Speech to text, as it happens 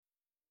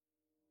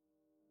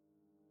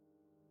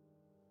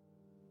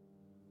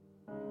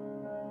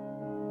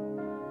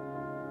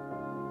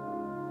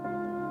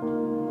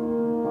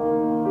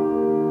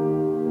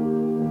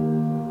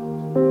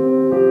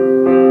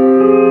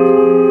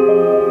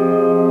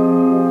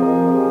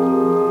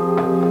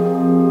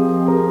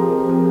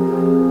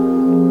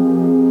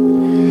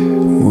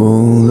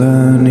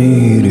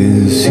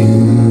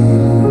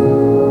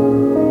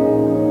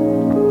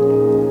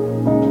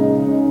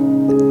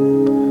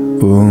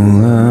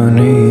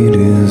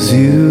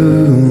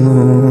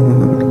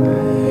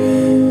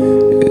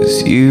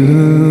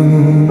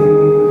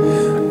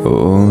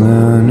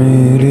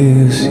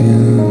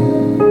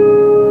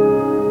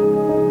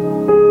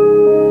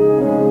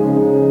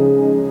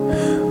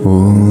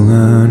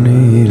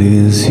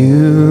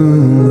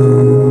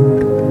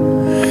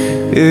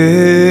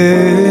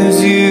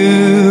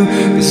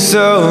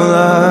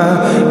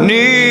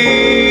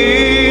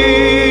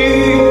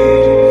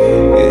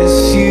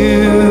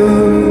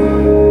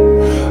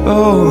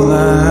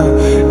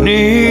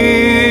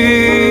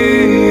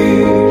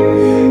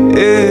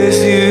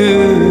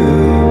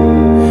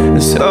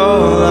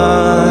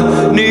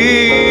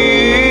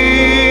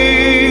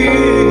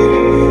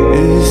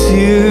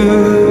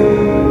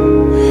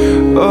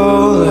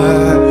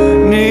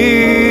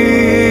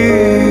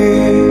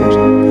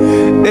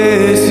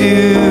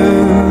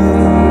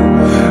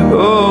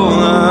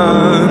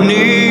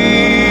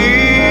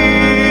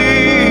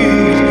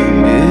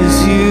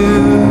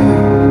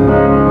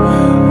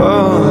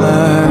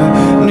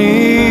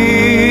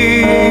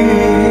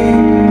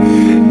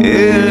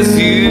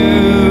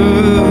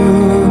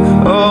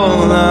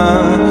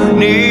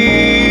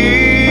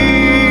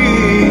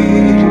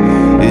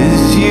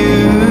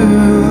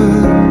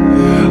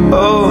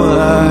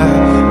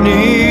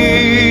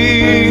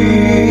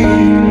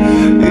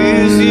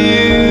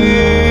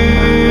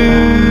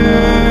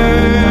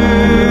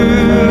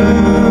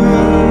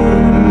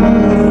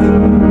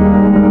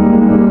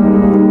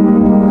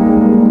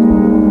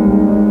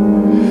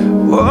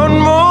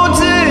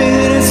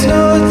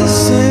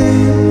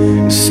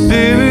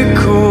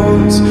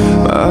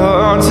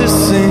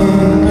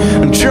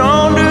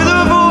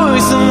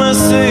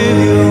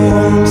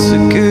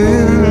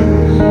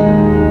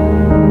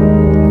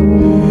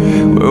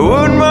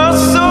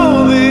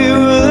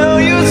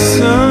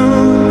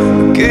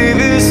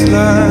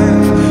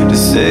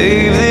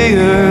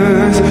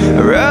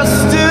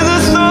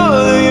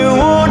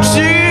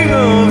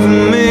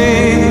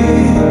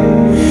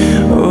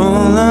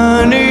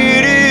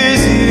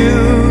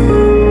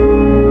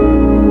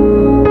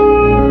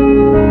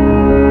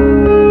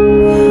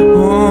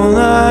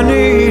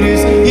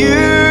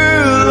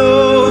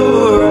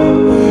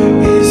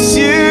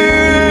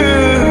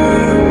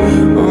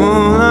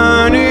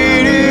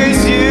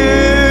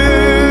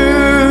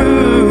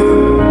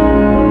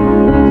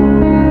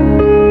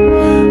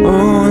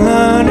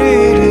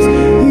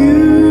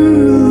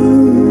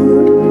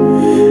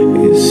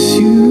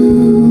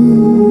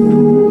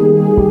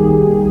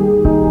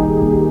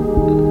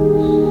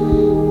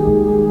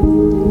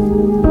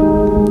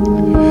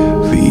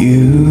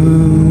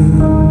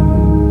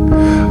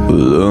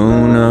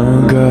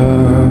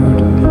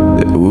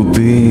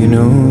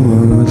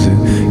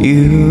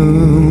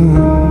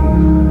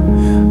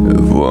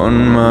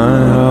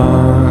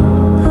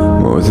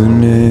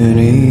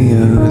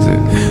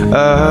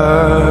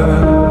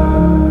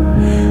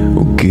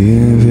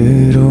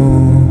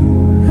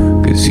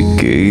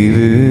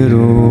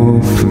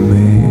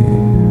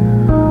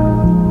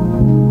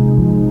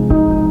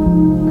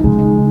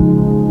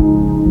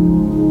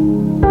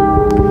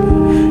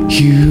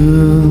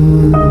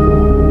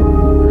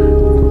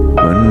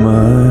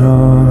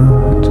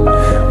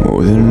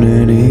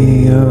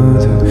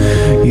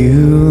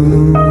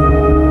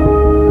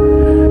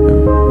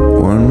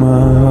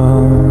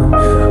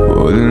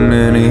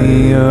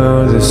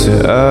others,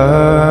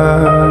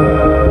 I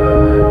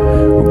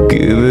will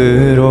give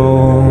it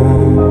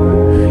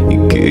all.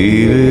 You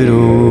gave it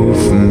all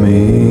for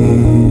me.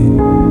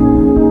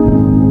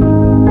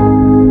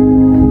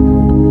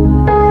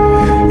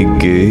 You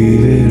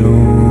gave it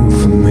all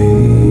for me.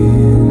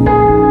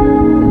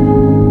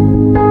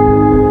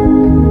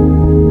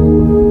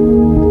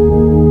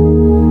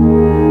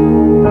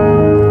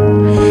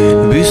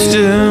 Be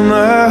still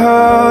my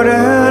heart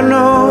and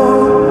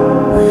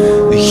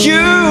know that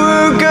you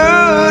are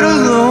God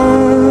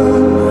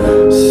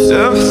alone.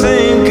 Stop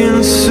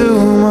thinking so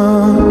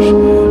much,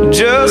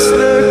 just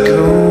let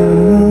go.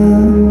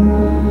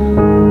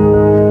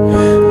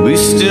 Be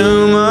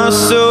still my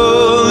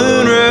soul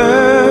and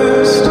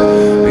rest.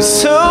 Be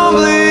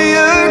humbly I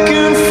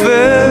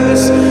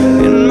confess,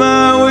 in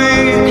my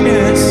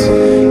weakness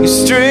your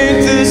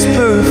strength is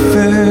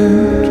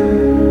perfect.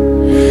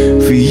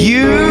 For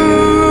you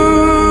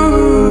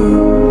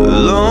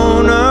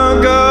alone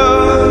are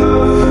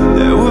God,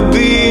 there would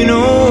be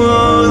no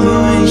other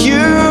than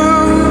you.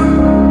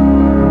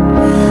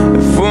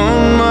 I've won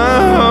my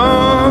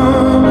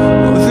heart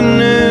more than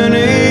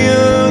any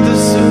other,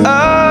 so I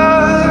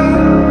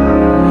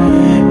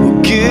will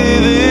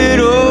give it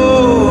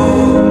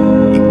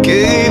all. You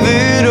gave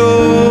it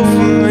all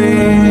for me.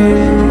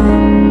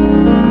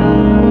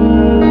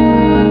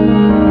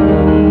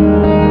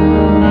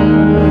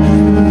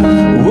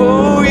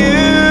 Oh,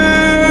 you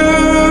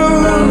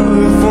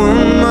have won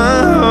my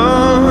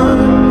heart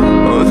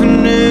more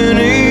than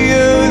any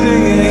other.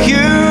 Yeah,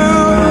 you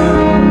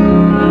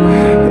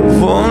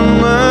have won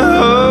my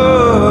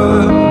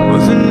heart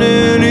more than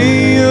any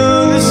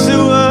other, so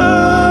I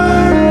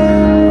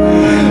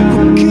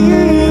will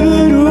give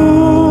it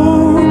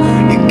all.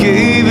 You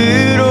gave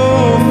it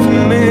all for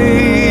me.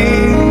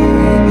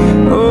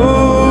 Oh,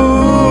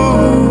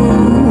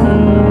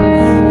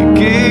 you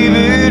gave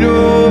it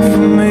all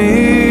for me.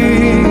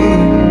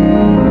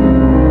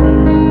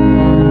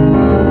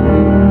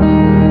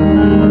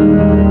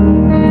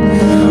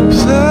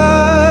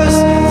 Bless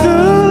the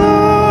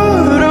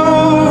Lord,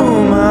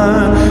 oh my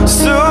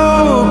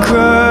soul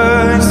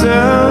cries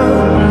out.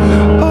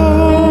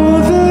 All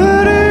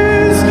that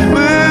is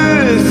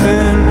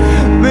within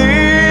me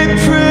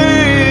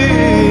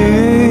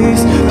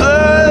praise.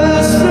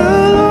 Bless the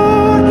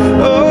Lord,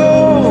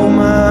 oh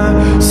my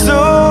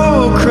soul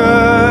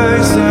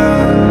cries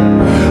out.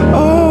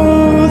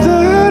 All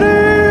that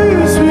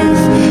is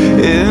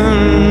within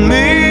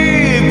me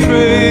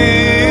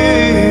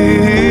praise.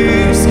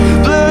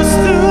 Bless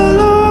the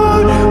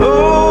Lord, oh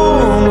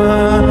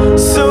my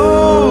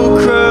soul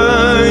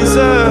cries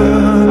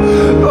out.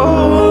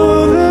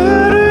 All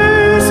that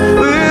is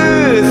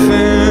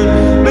within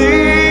me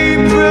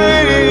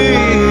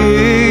praise.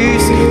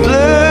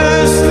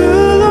 Bless the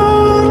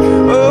Lord,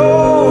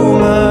 oh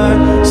my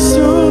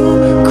soul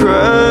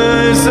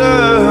cries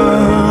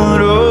out.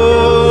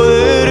 All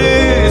that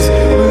is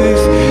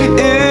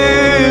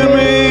within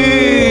me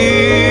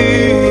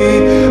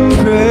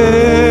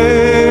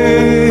praise.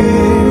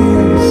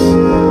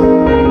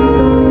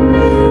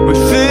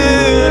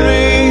 Within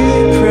me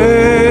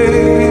praise.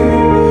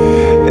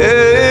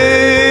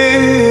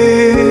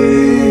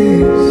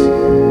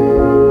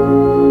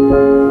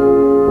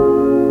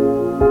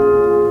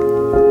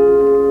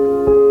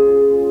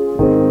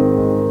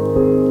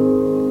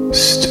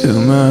 Still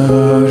my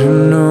heart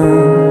and know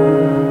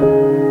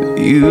that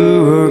you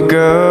are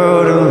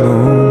God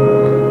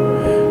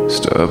alone.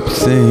 Stop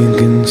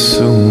thinking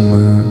so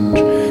much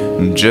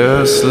and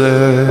just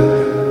let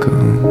go.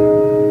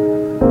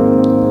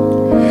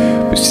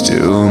 Be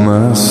still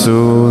my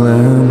soul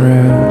and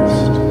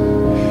rest.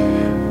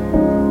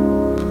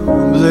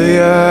 Humbly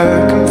I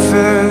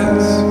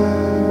confess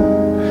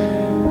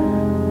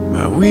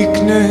my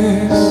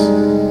weakness.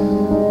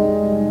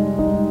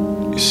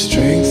 Your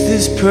strength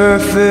is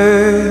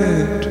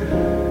perfect.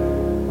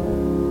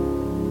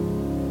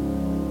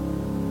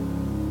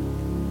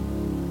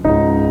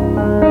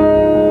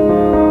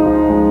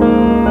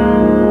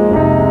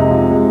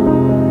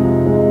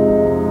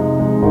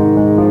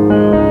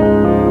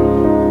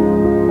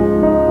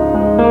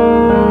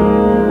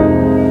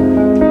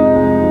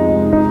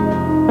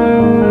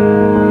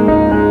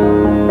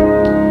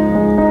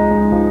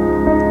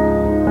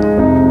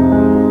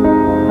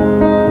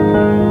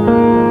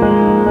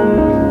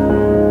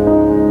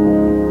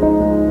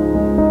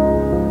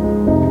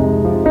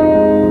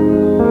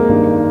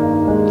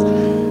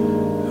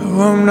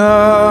 I'm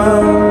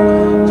not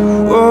the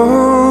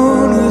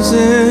one who's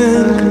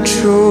in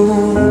control.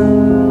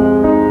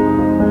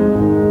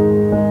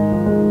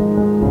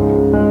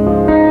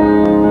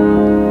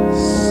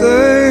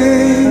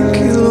 Thank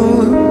you,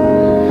 Lord.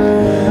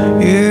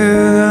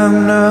 Yeah, I'm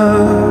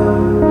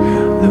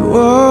not the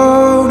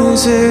one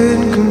who's in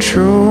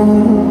control.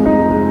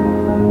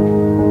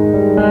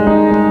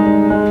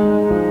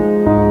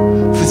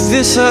 For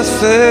this I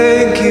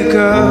thank you,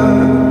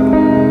 God.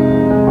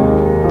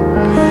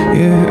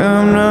 Yeah,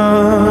 I'm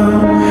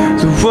not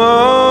the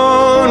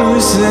one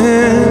who's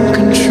in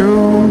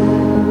control.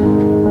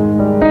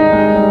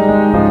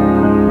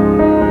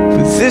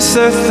 For this this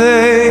I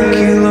thank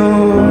you,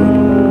 Lord.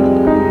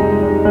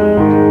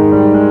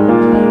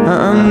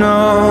 I'm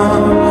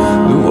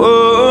not the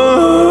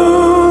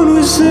one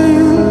who's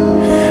in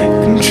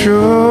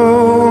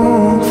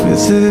control for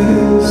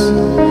this.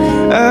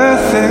 I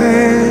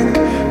thank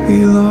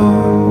you,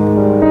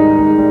 Lord.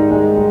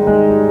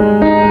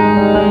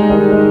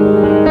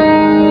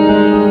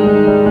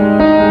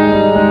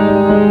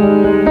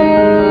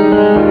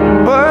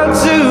 Why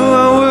do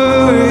I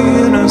worry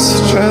and I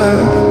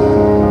strive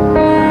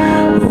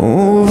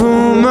over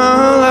my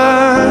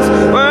life?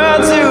 Why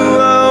do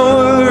I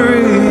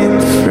worry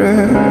and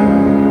fret?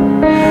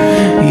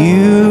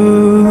 You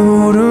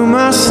order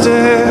my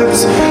steps.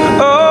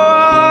 Oh,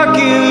 I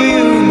give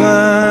you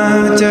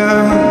my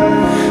doubt.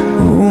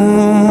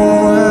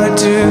 Oh, I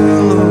do,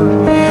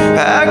 Lord.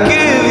 I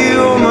give you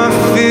all my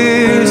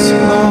fears,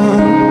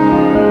 Lord.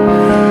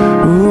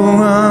 Oh,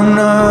 I'm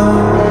not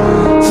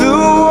the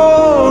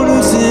one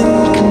who's in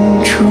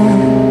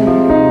control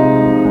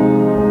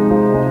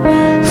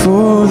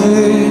for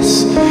this.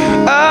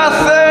 I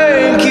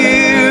thank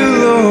you,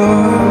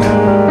 Lord.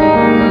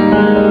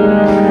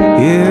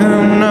 Yeah,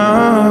 I'm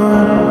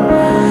not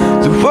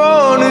the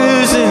one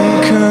who's in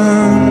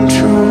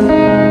control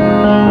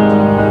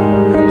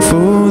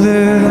for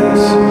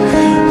this.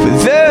 For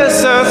this,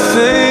 I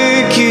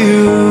thank you,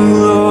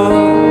 Lord.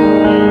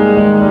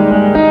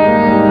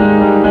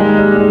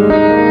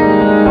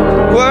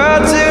 Why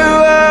do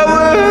I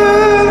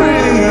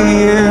worry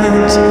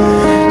and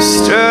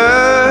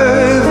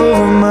strive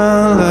over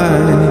my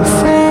life?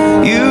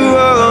 You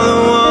are the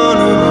one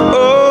who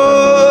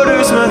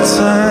orders my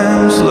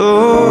times,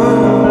 Lord.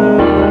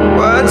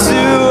 Why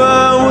do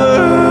I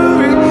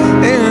worry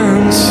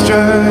and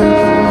strive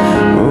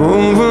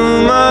over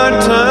my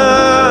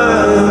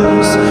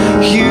times?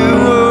 You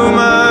are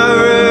my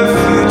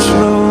refuge,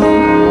 Lord,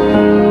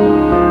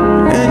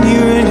 and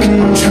you're in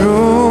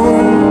control.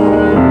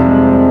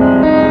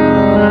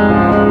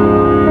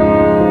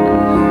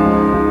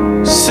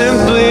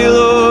 Simply,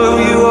 Lord,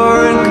 you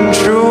are in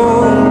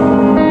control.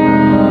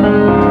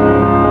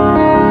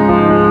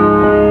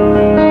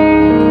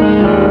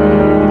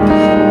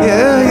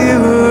 Yeah, you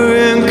are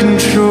in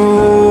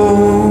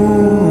control.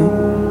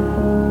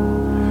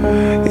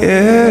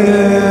 Yeah.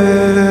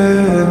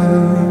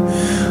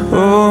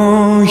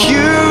 Oh,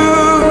 you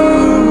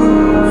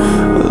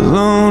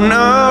alone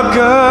are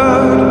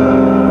God.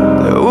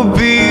 There will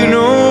be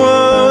no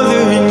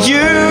other than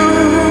you.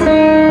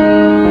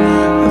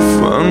 I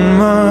found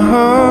my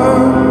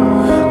heart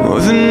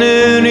more than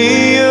any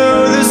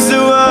other, so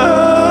I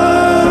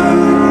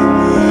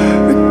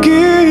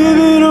give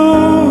it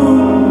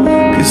all,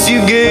 'cause you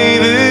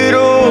gave it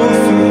all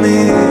for me.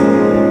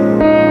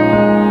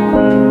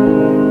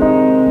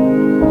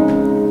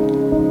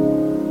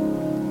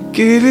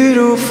 Gave it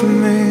all for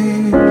me.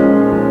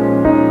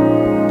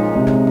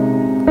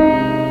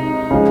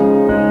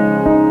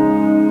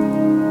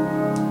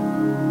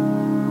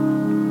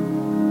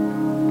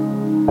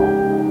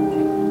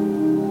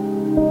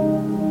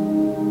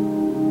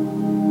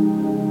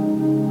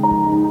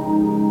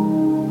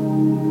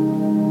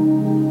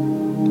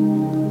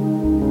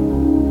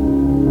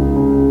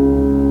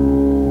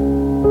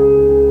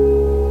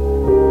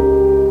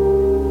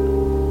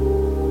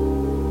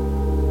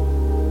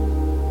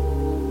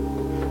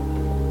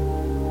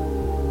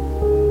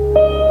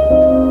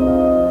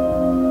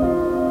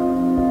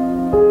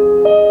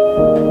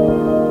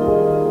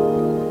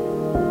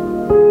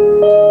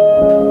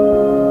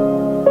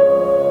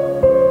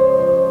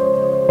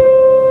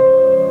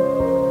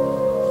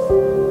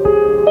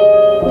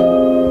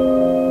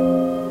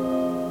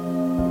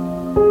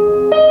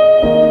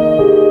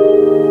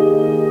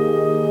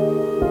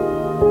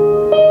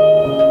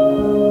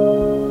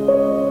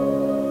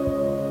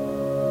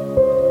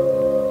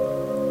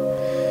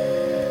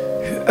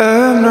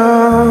 I'm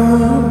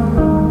not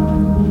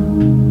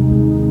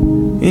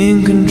in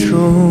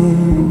control,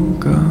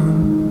 God.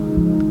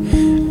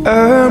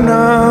 I'm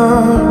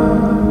not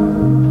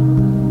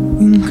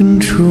in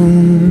control.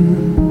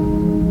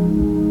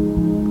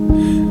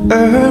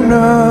 I'm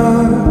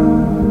not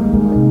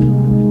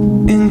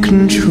in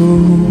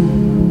control.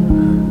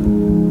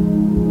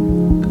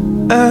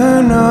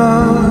 I'm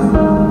not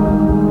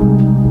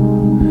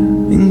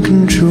in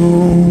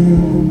control,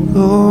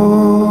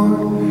 Lord.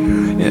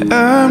 Yeah,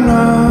 I'm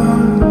not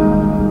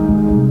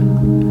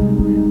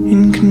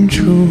in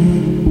control.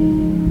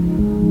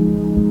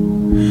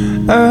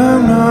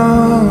 I'm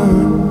not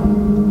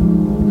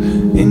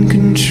in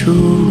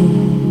control.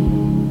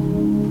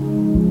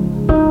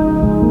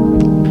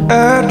 I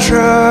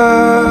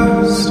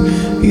trust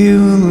you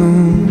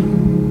alone.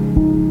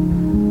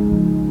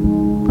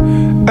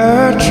 I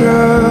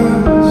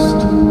trust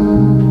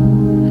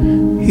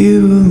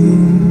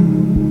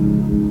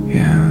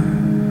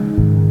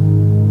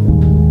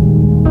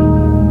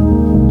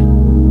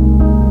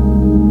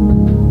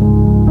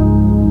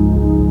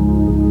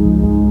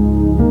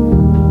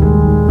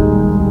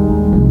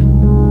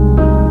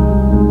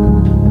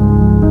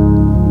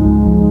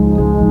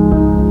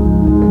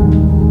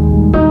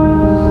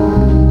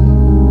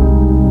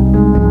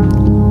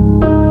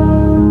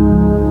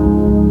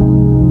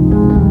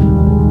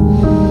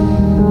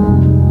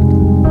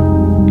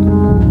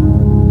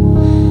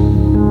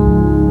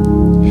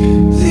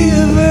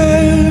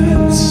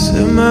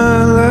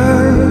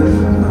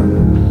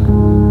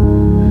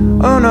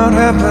not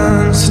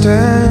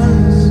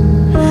happenstance.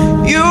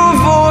 Your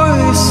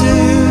voice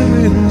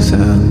rings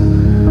out.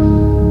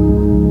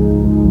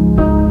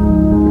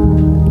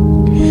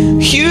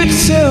 You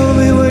tell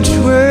me which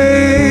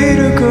way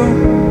to go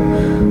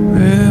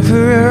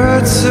wherever I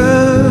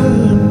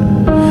turn.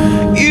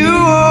 You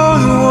are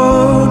the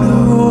one who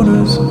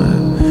orders my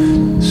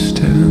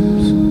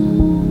steps,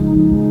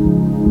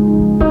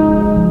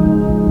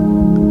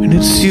 and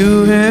it's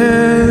your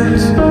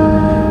hands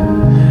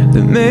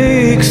that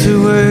makes a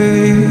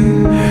way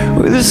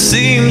where there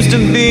seems to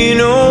be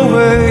no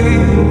way.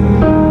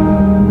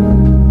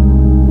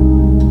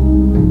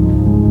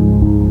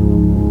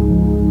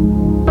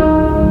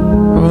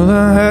 All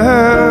I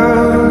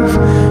have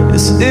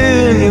is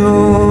in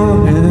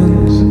your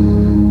hands.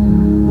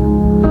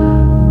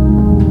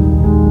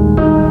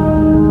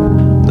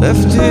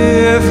 Left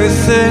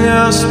everything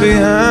else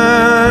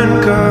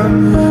behind, God.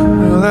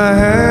 All I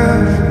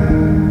have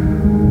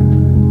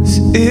is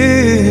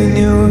in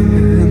your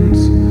hands.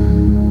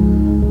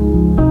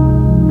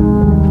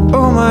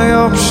 All my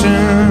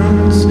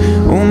options,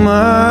 all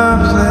my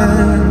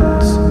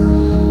plans,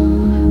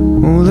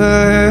 all I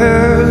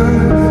have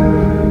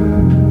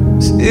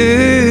is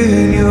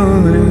in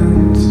your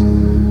hands.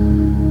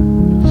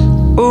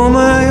 All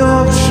my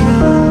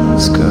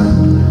options, God,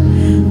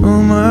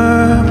 all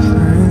my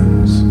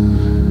plans.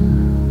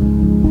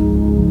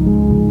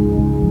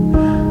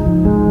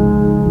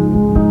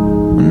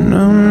 And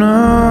I'm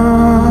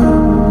not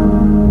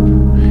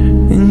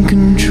in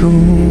control.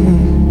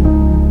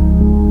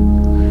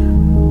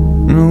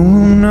 No,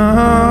 I'm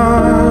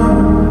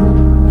not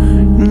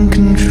in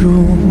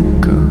control,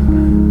 God.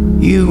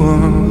 You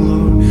are,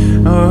 Lord.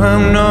 Oh,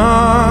 I'm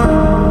not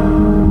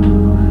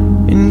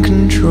in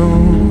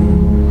control.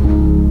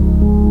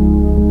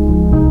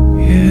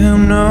 Yeah,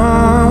 I'm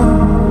not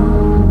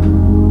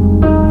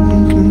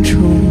in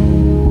control.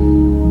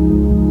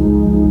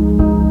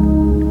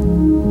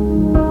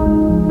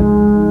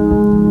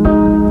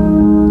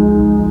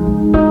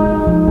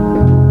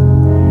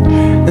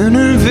 An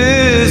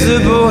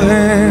invisible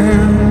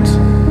hand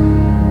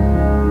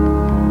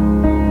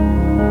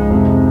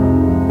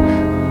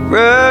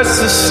writes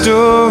the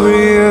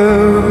story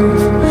of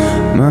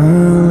my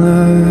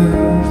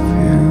life,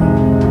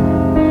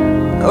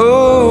 yeah.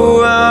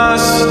 Oh, I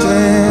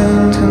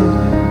stand in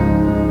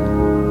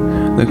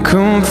the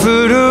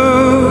comfort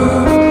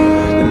of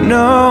the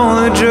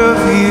knowledge of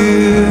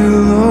you,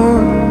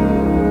 Lord.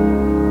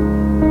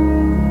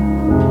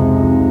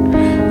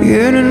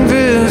 An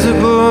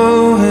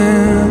invisible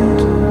hand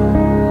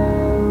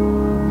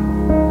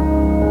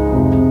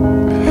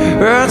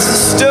writes the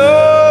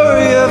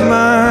story of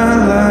my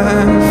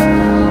life.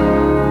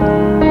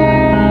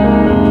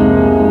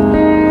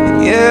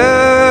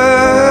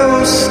 Yeah, I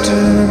will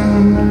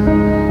stand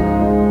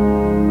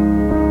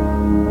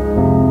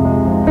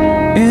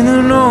in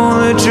the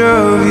knowledge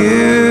of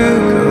you,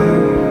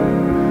 God.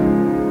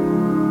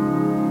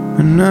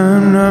 And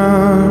I'm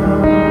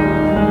not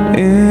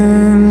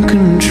in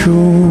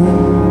control.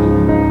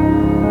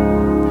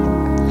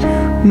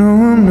 No,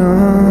 I'm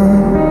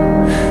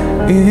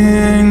not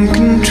in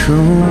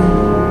control.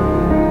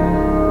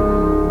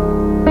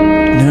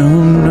 No,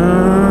 I'm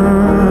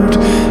not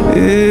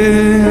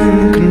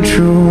in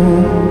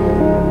control.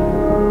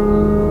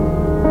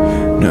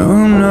 No,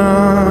 I'm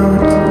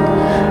not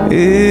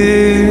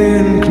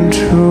in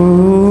control.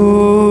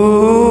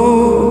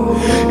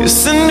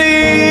 Yes, I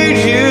need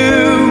you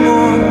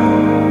more.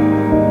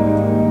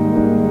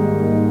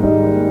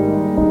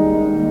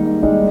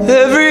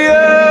 Every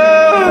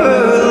hour,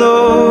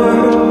 Lord.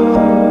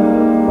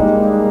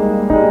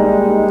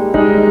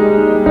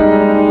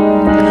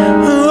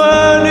 Oh, I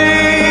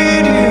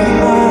need you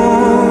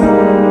more.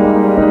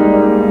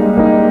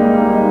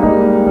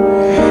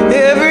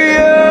 Every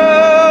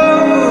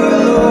hour,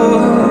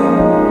 Lord.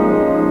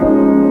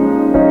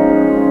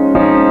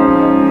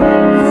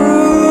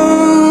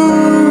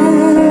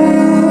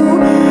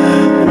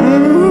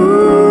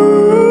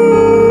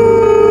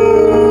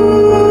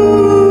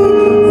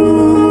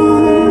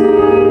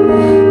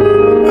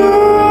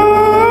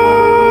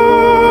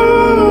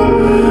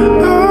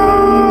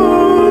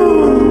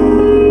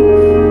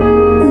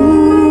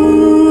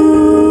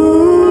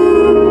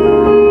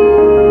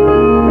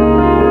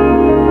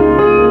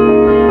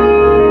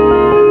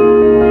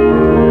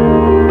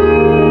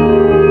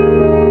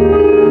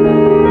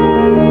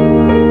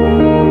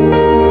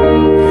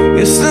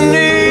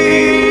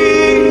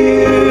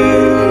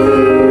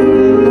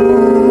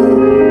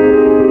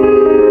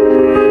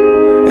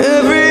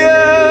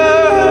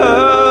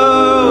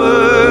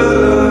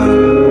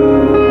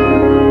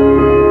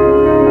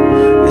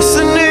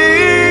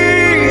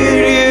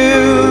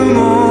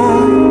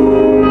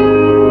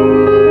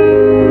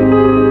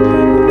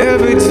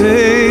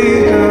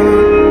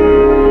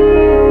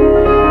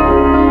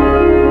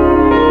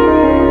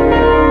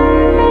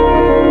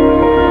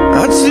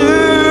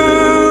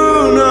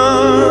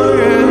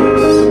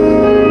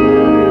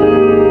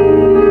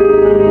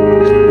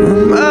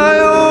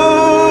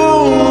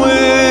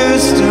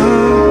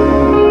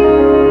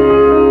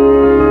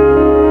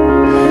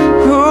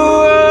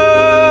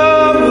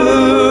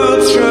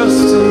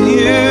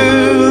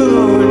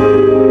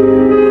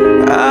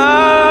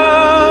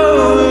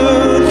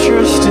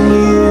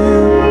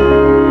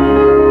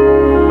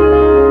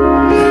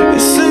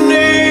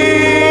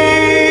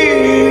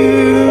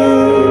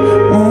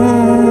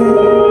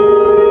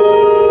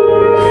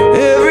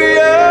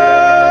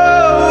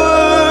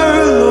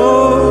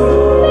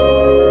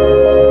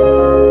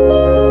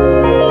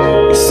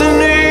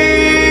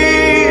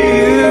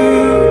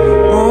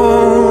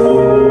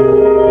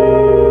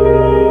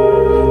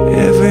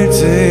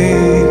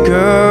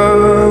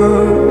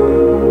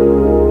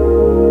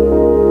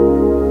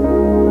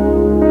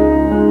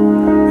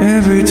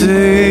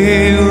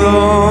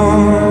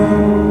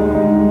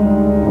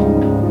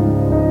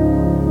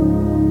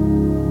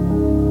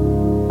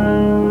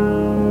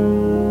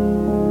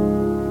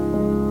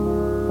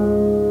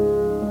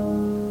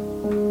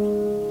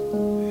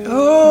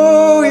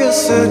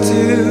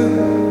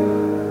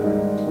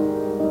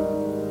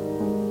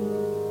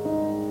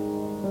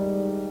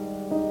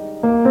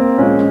 Oh,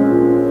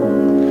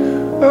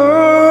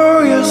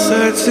 yes,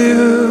 I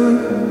do.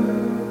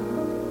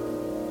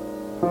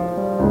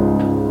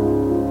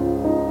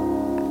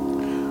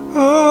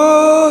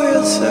 Oh,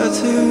 yes, I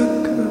do.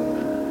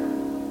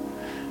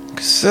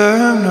 'Cause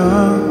I'm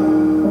not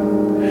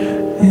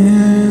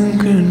in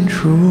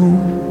control.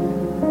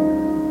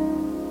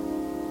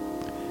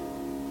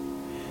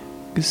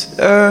 'Cause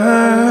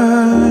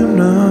I'm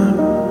not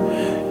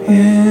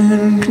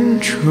in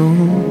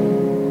control.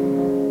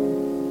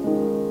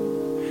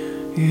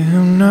 Yeah,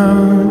 I'm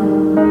not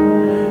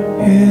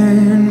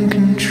in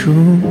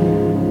control.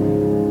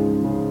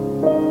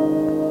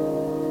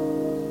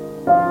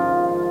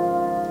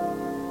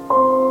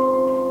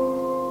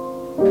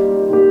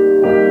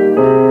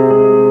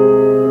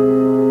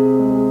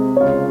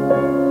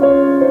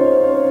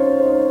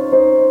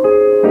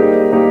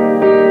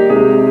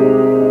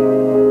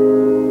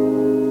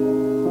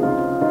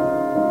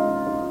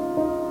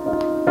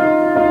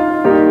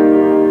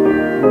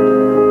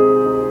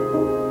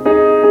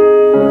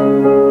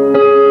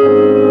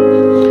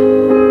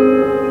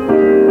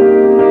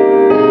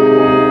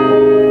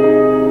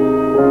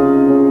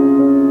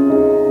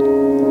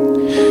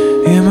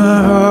 Yeah, my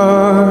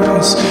heart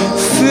is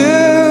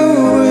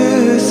filled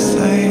with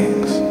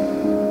thanks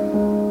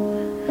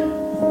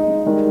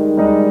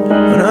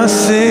when I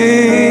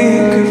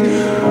think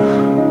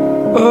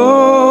of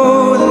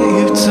all that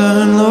you've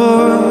done,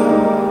 Lord.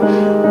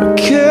 I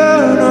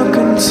cannot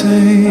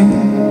contain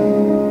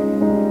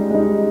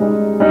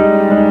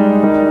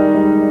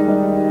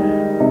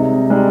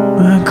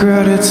my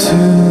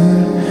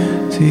gratitude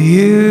to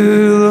you,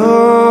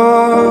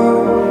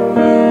 Lord.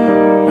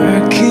 I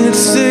can't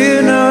say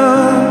enough.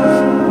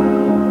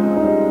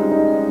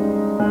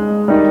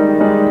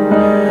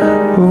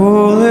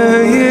 All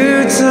that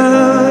you've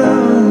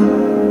done,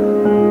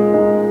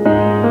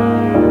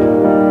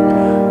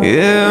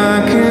 yeah, I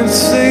can't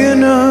say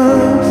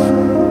enough.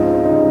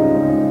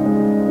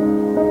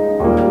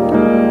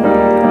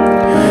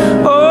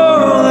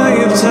 All that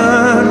you've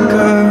done,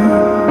 God.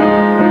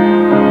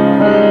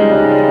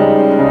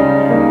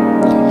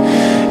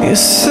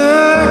 Yes, I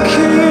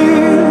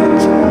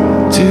can't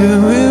do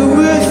it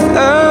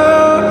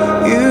without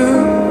you,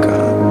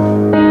 God.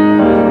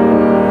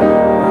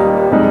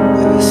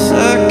 Yes,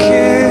 I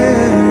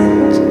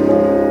can't.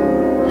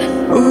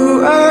 Oh,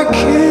 I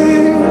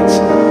can't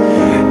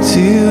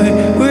do it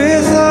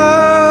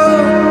without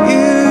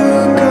you,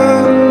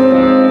 God.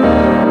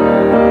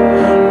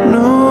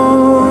 No,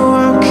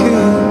 I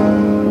can't.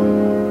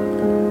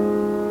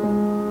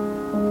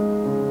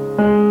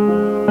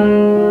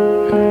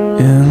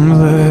 And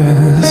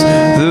bless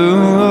the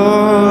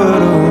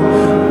Lord, oh,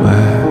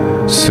 my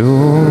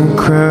soul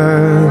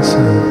cries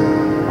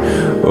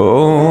out.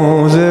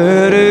 All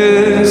that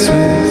is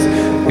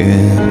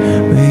within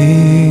me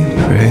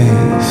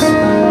praise.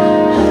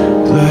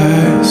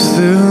 Bless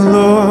the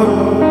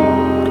Lord,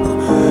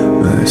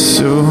 my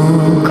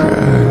soul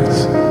cries.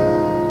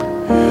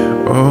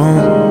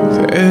 All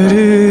that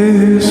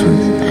is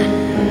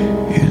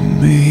within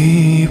me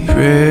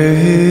praise.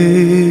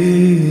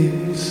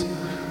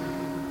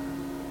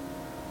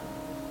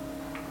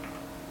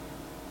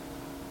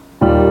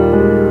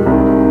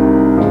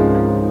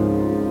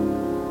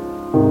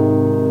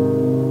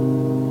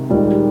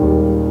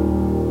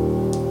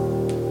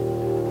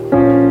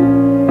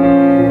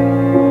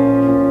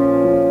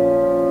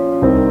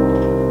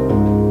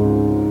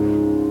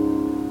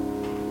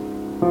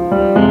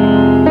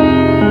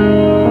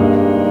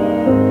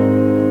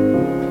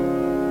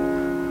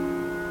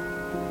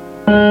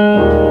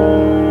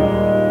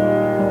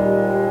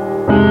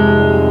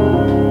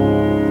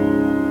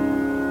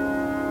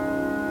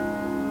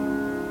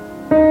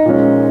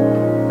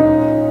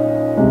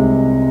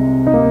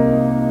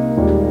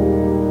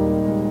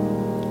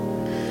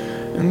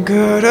 And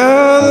God, I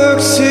look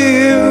to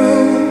you.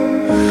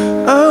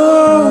 I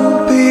won't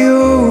be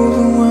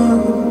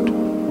overwhelmed.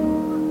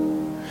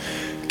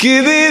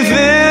 Give me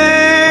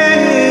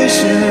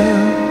vision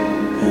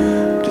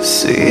to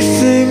see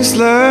things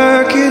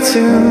like you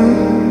do.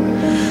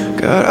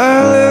 God, I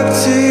look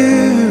to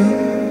you.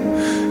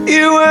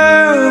 You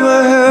where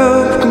my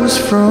help comes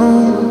from.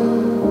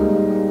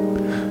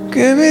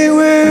 Give me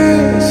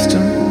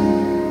wisdom,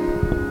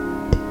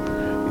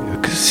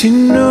 'cause you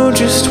know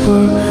just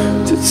what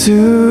to do.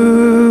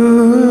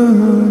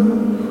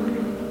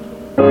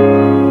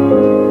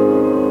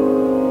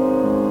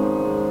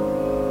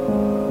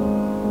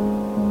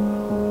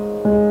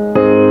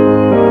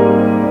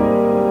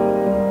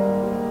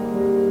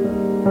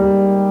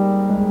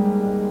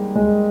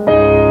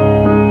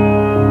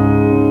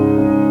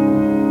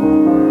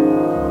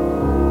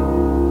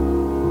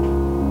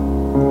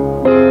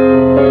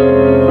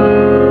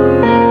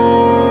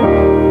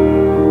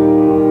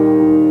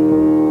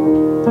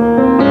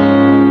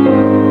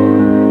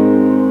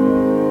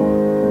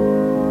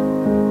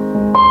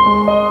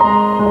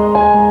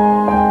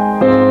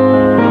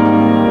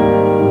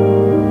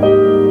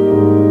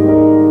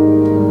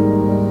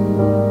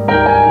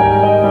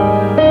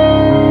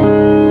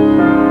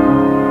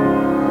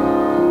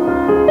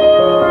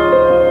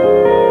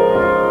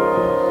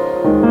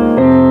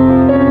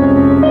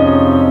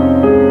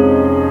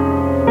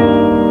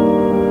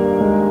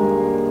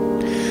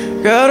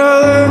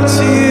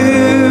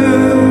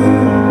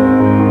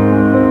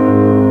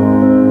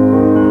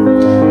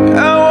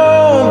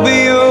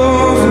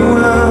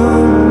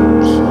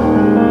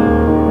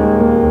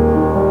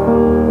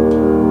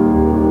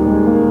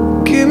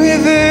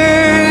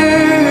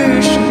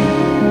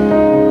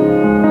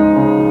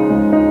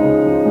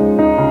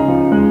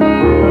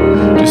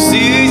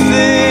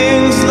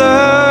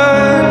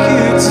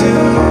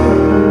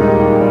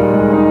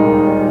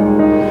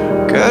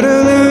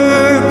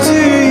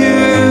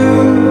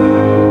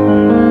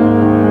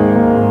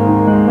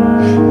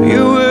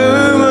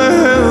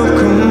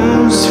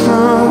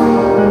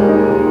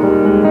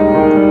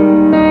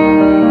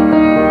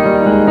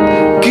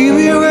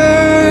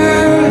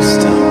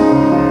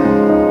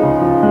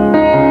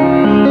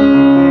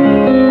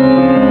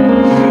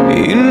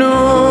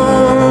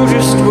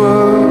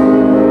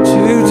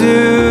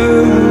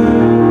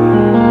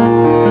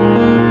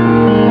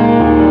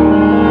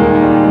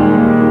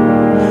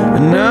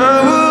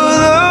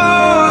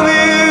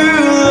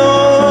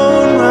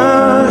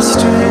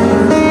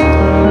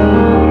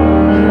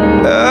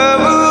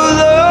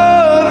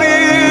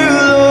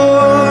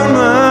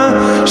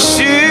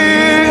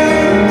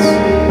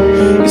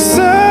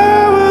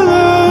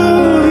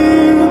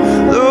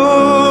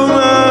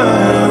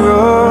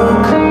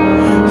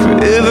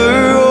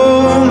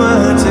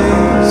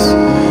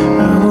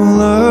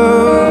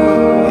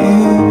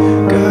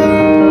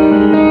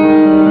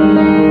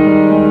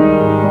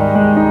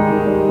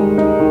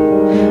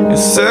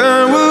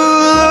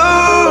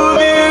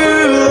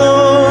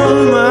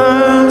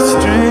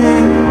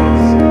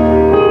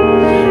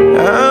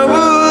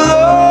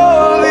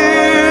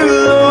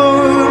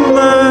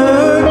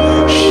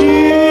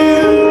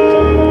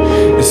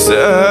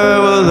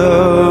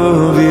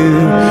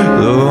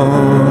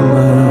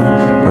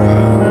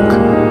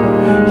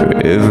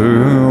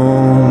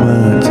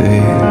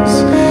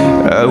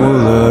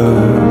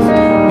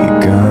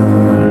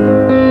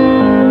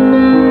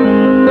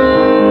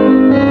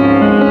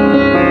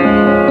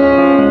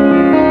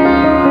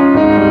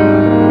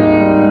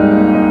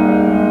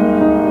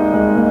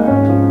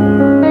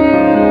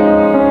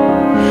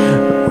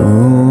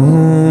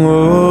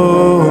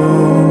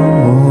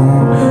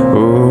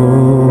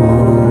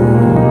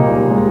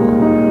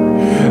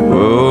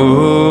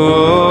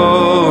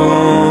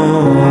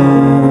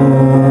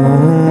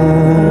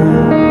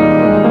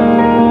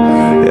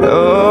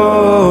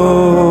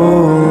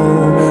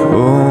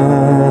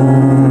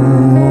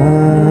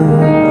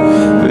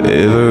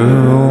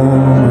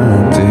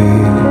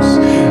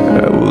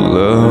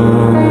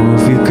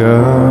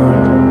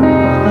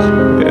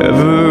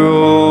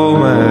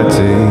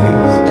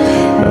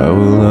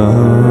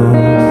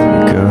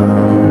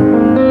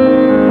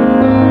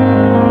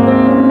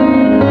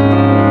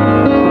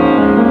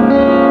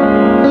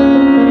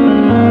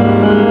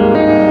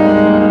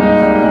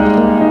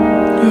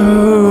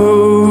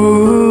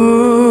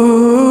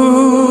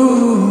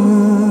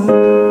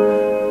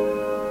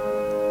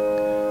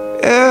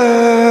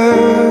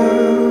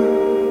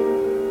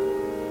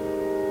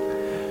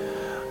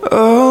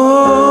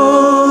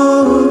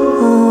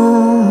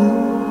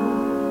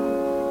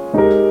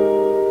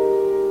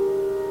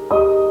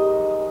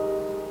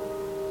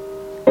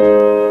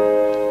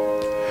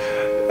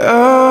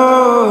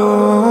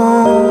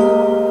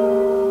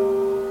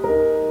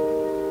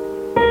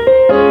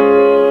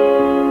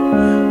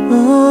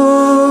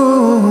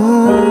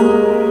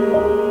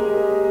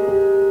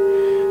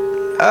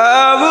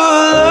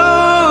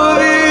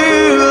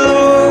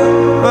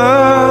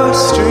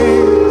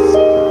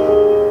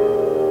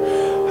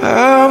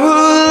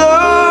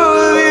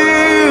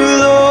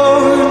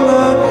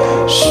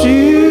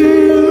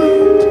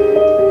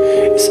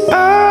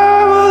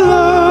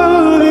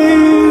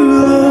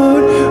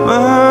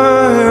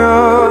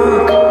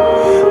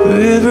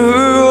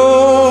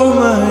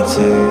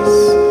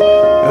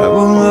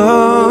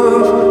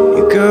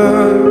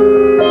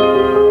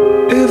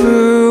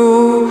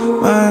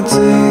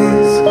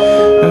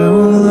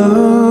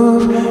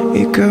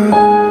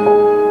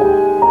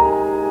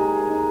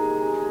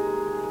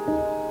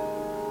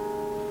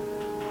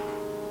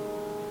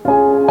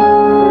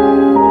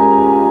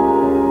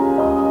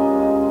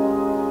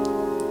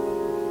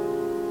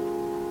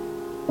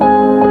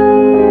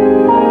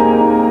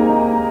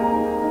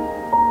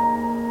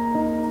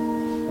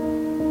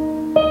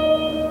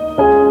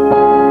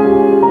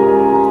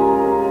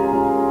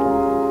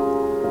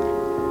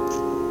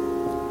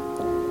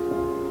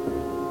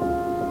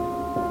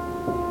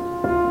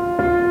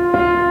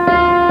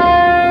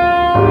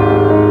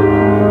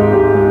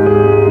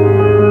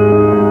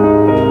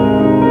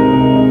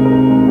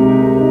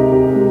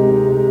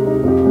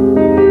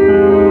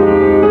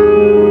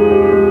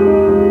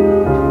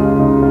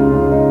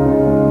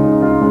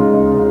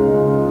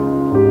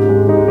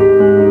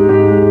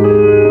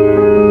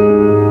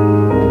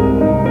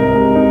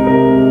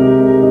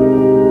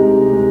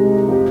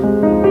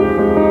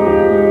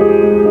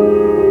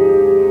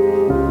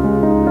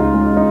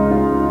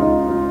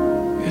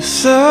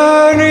 'Cause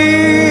I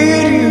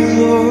need you,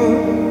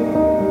 Lord,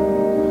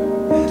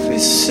 every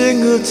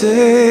single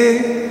day.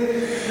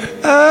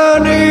 I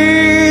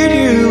need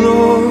you,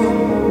 Lord.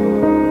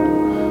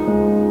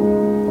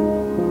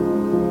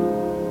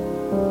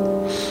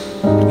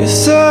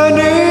 Yes, I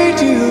need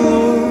you,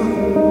 Lord,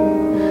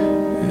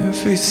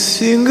 every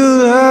single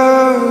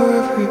hour,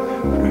 every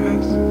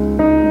breath.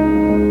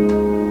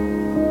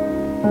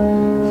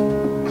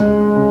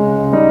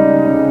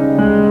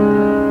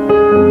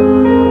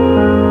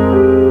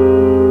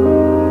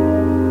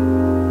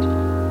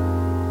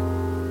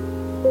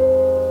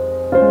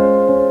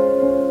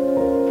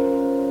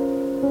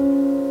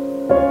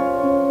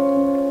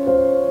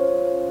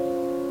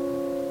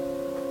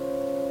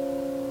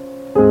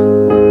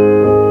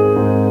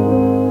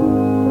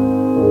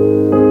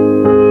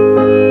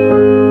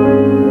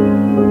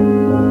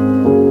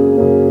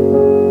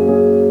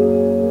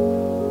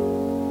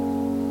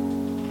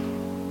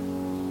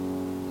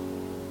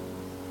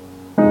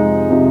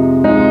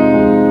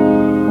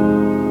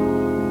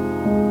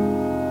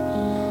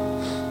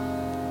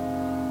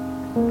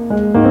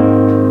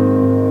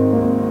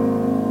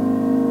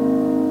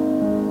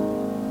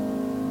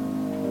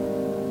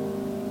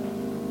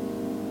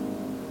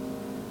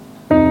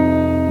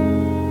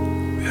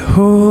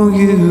 Behold,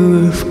 you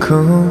have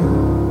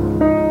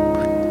come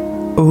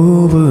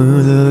over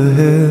the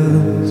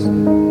hills,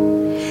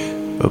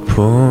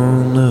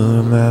 upon the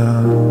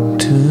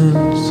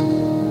mountains.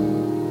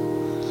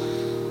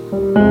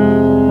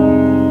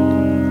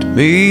 To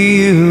me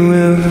you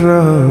have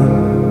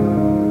brought,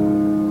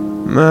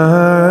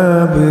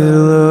 my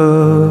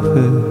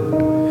beloved,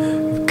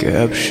 you've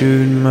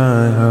captured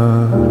my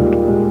heart.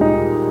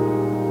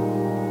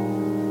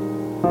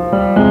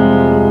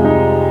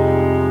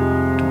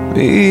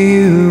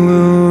 You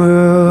will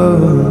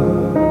run,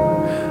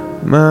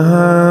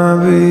 my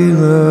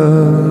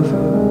beloved,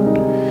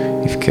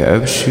 you've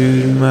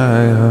captured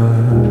my heart.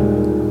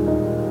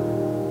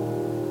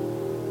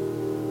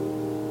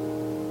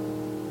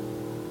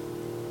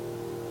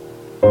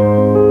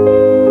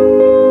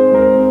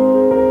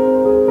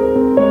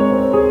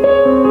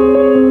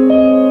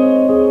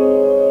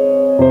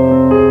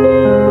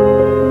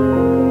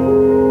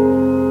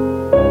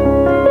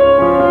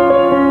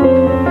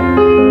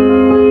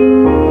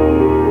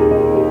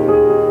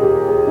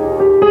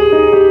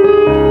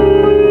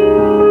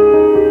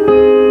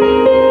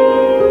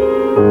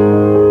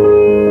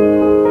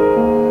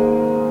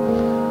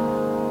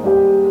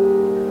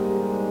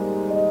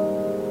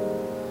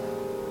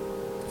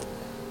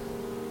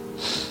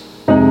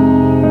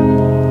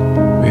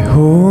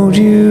 Behold,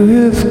 you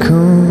have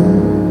come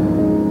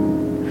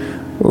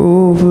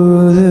over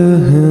the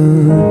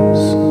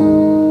hills,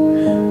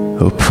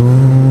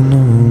 upon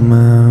the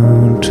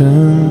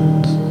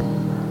mountains.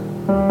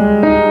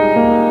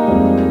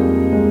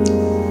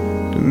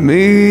 To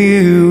me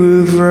you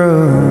have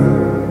run,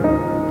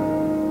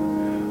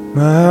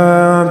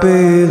 my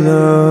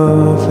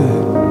beloved,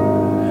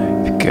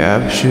 you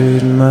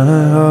captured my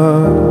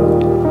heart.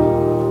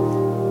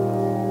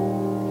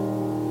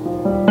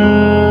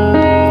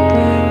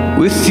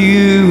 With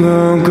you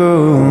I'll go,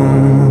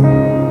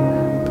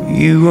 but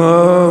you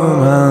are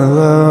my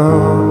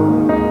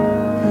love,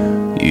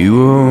 you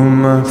are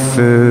my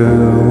fair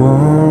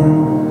one.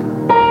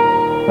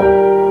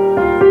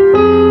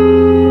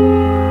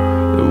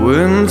 The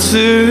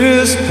winter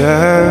is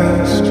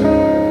past,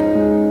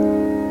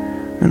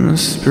 and the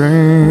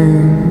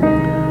spring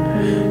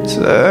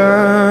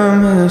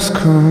time has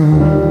come.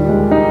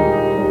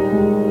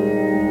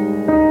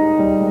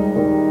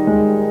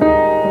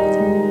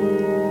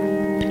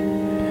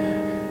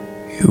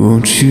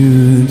 Won't you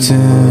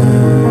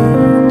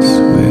dance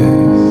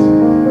with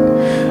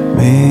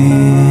me,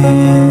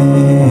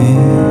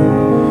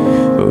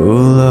 oh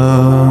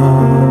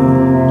lover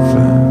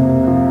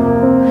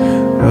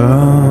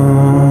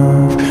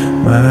of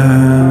my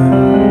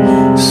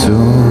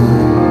soul?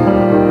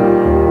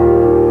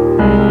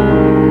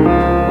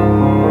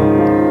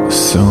 A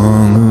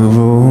song of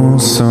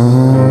old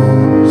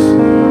songs,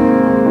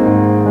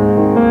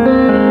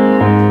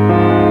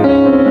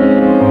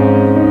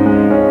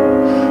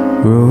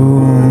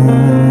 romance.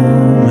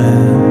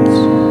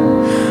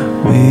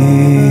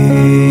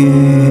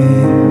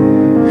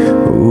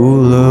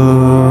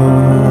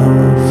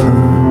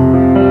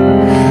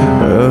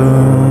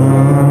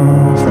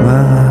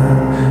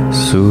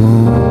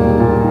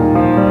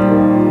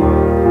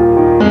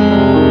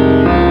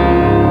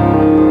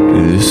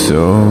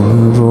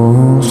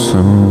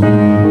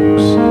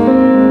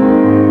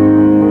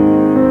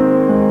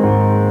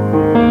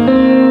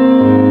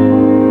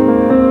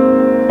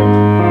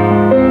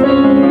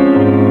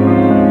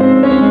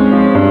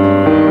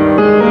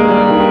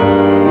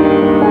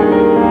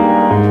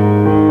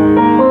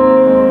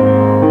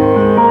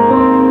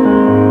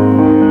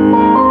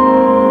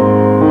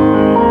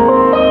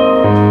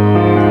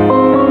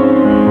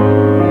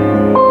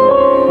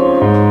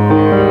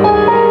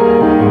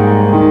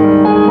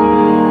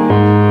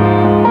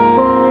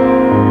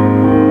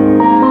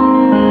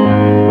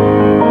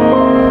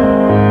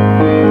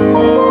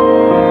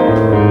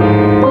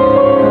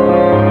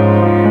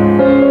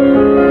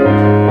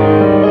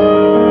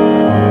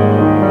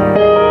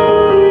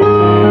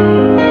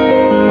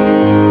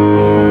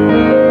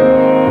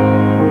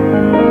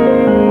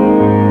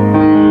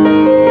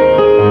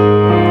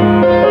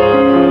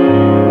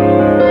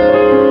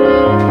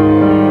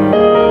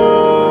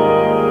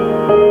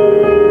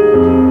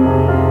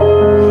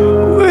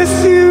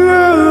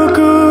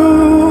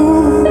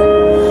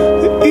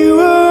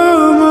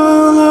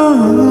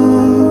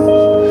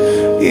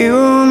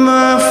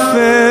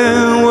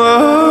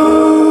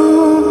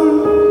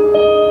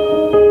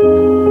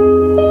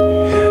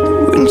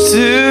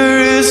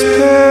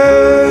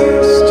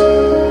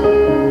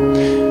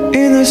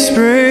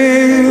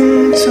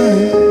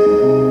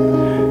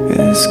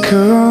 has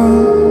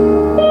come.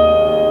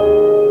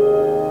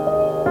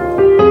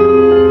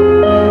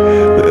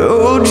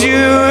 Behold,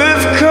 you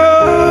have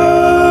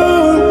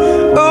come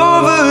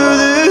over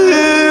the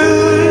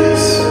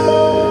hills,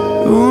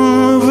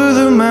 over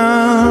the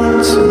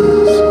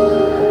mountains.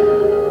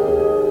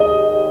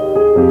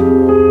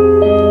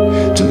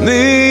 To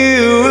me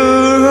you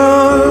were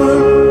on,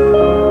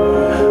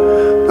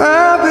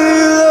 my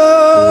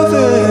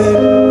beloved.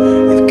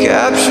 You've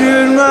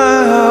captured my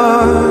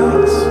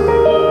heart.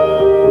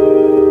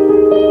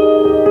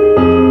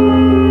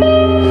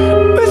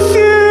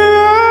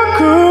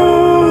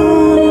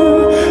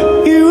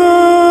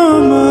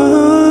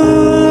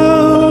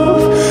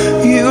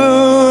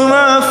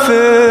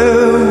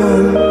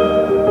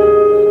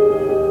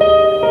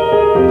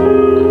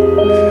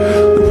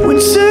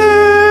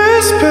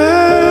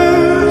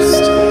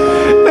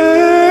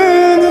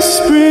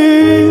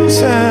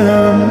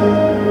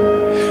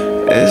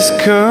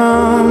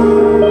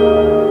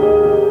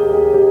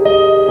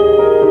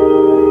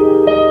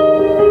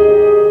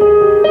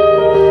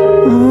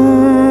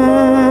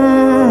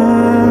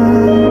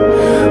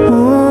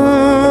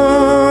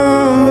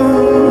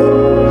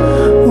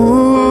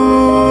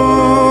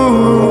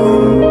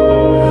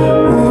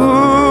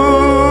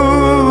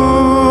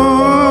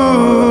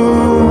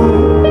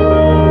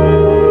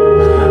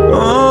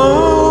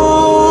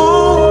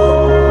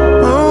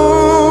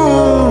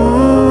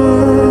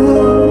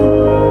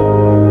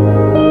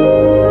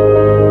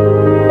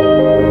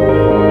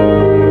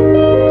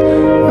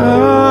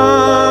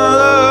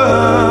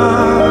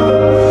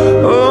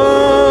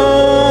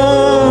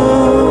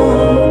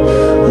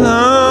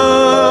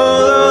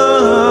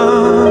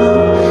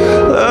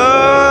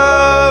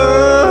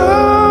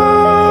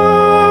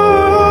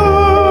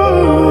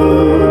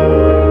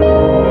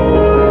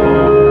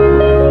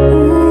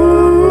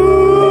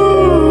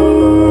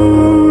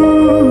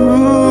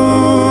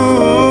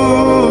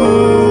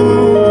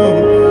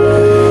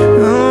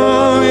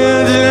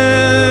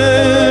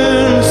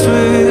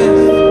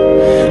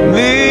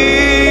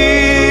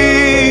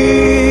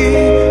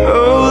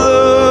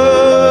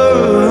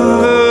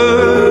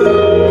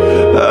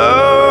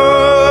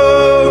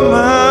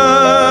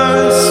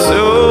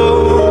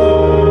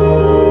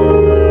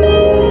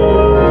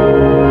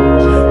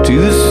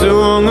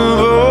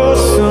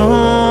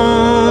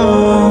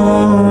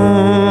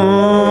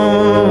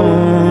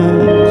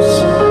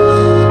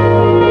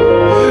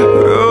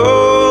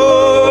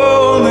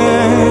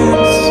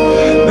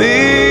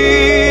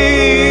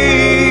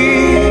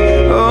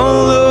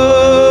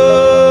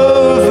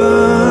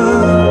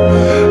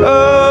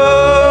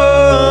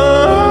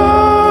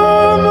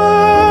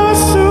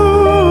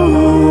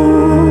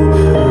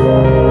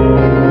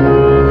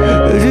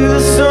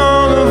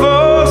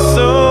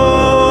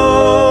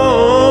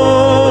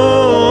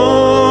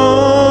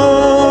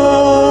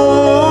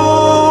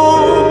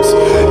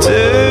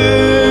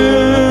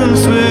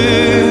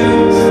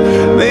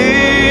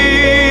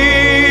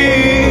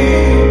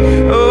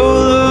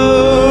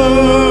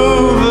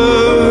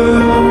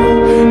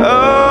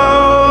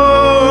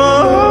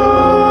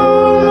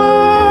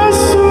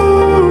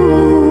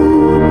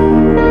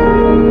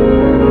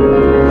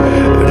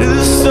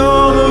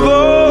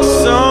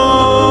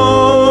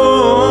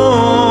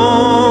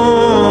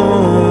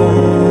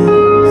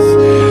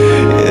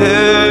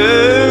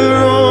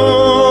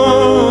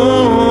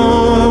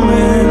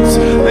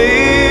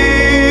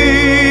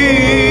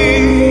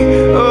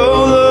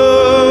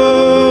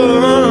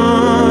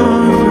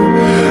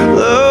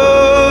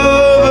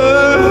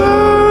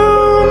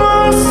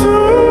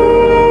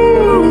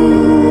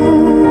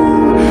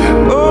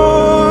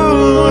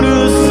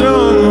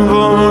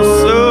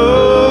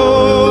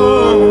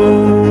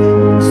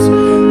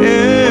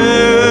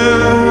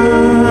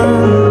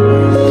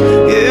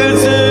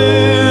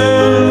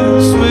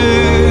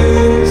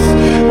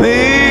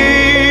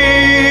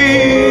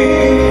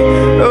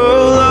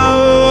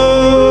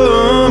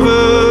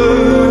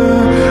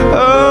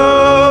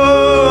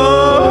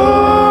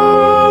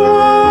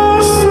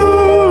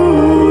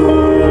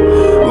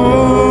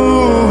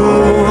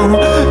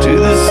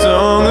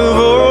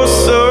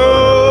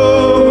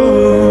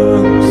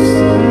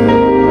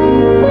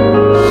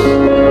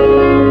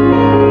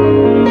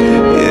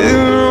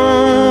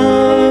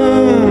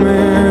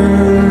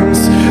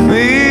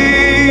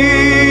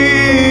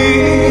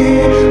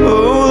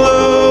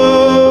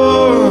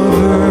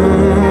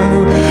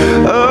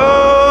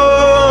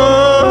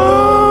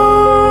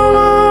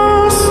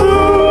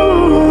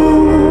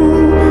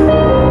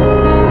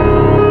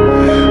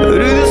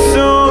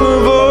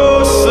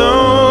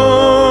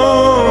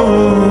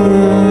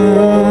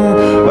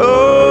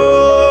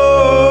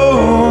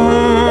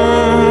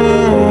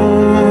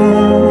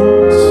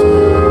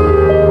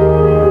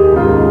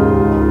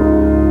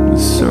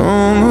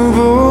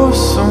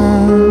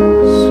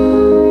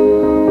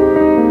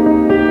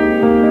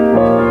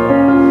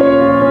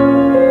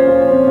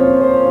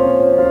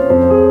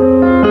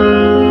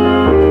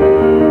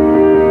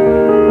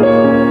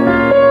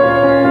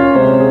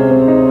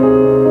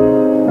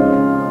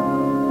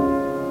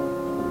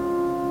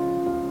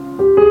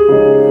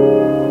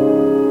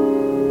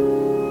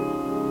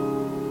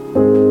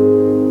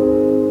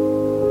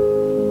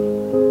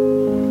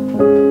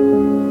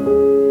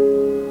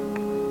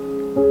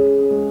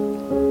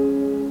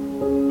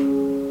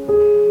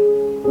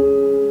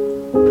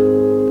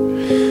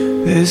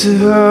 There's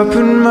a harp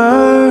in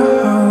my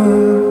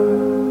heart,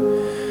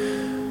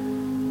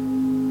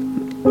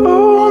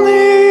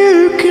 only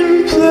you can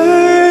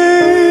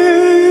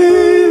play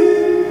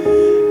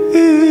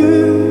it.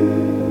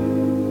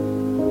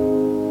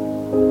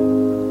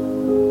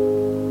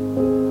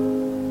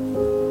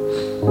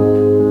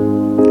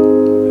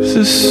 There's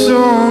a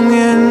song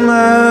in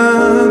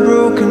my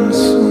broken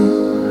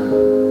soul,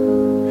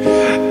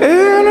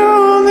 and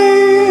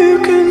only you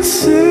can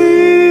sing.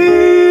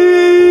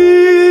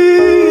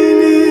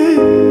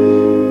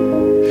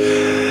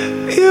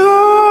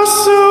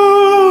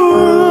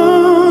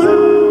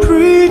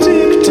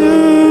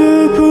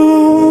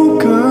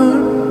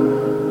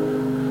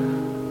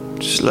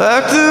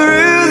 Like the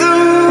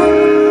rhythm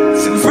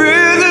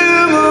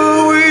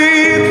of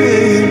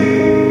weeping.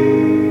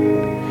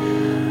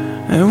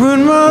 And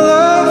when my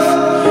life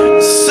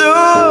is so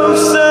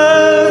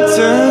upside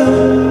down,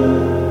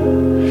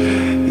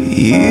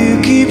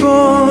 you keep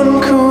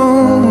on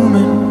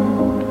coming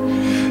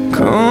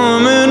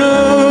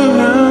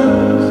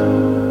around.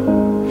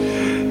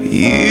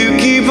 You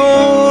keep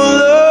on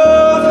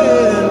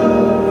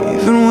loving,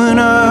 even when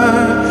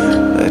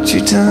I let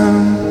you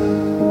down.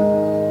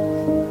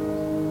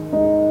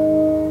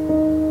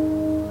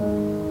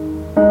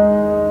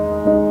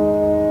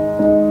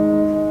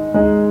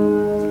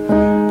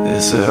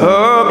 There's a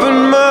harp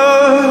in my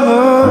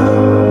heart,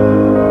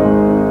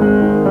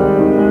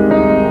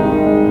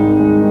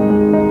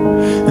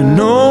 and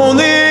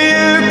only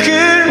you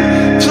can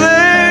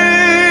play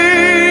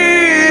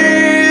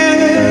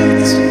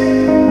it.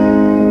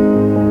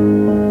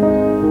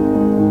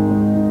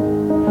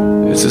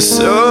 There's a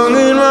song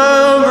in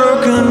my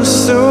broken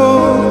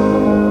soul,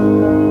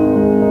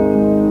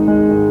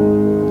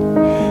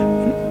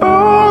 and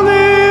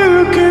only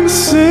you can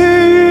sing.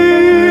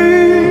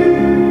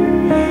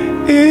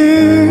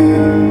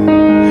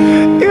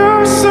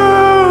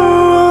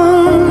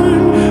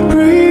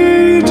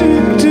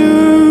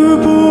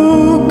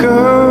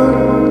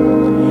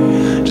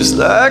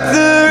 Like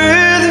the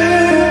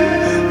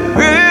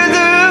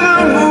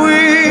rhythm of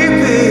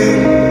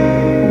weeping.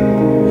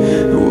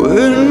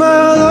 When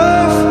my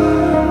life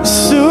is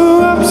so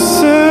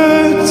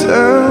upside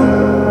down,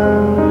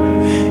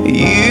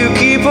 you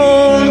keep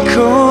on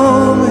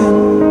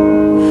coming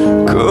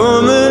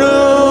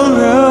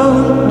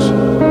around.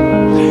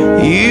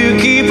 You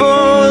keep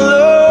on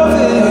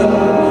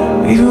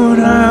loving, even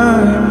when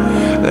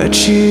I let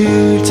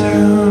you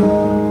down.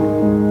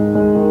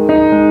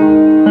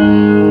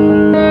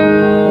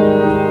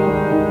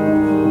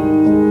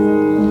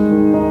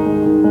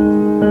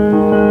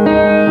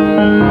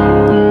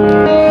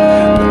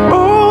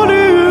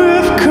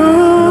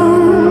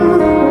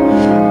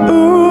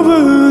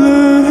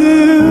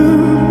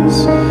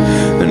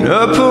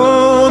 Up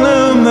on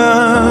the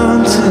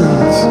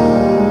mountains,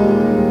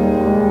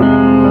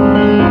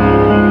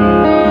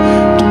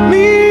 to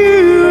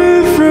meet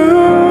with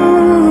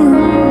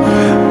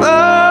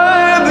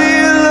my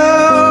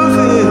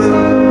beloved,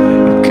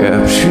 you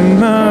captured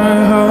my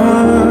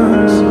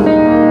heart.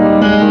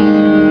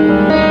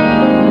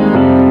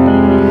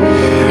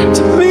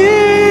 To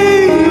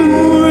meet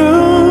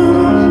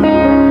around,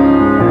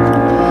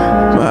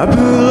 my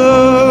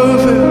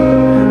beloved,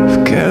 you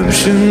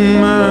captured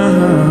my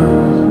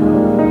heart.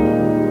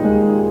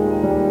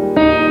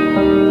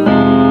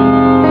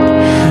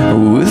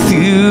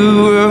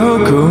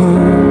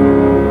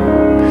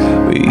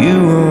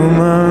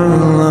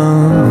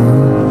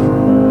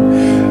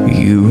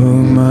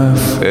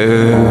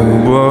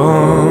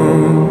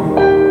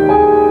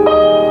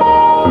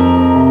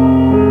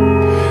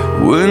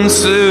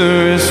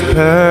 Winter is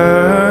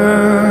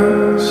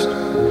past,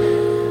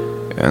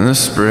 and the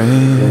spring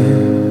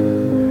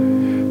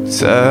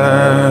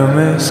time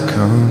has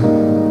come.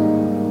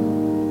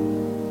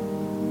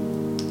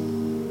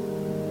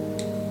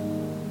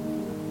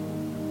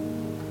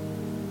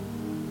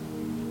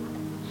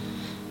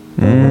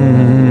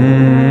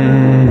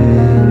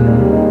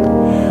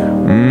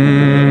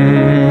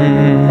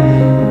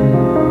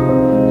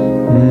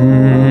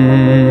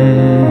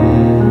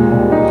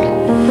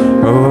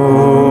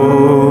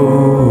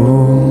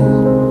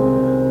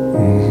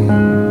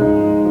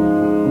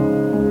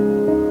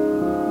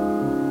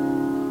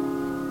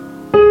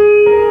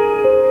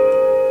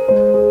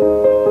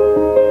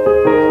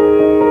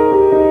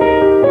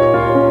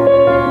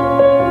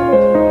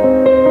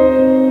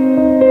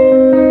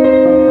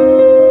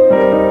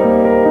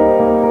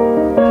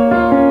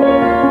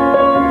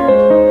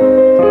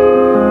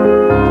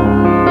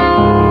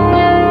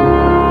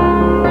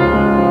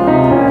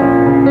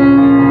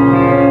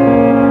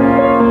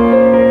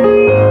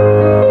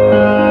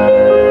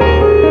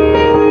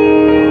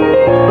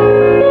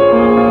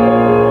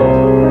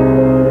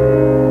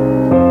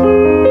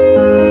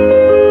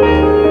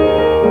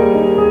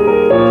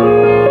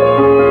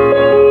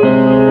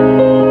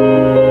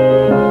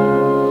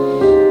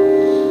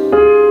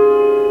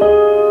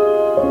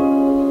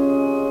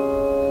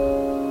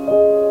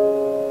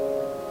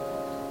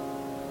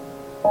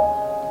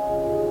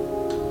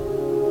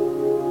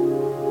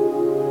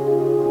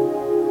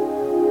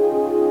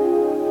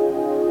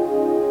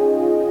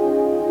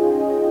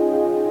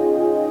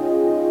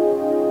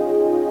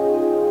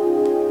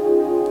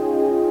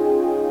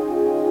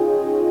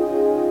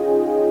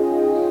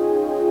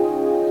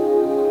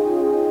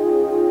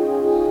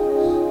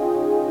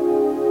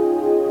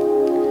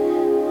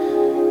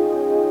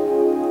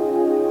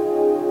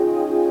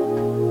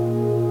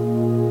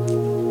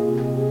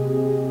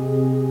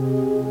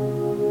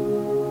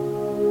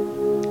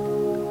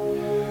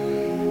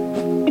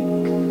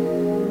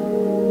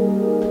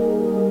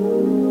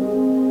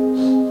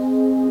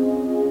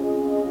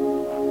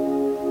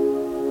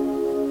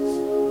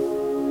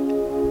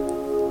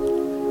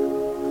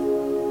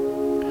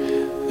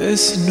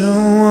 There's no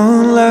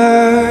one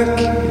like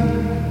you.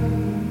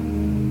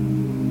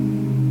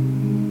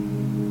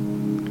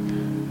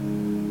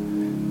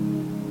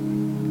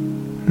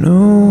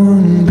 No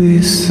one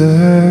beside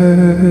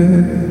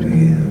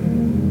you.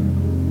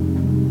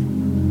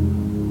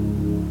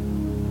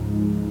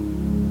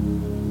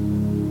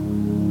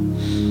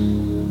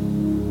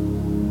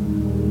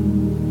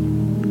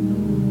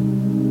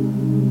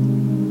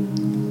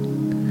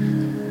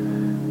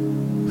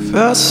 If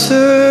I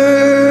search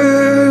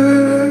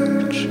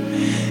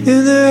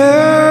in the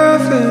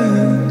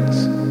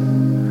heavens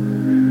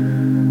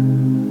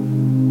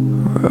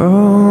or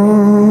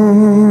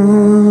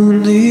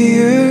on the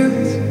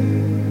earth,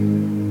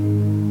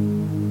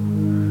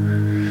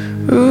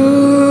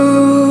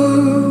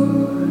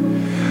 ooh,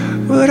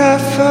 would I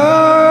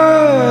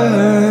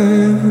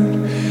find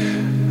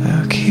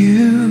like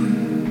you?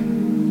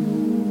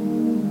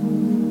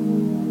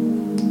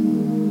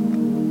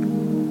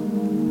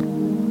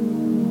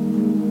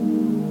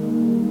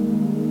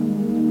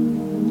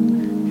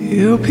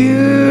 Your beauty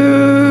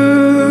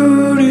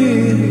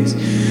is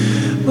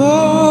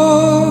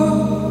more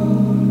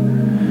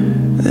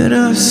than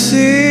I've seen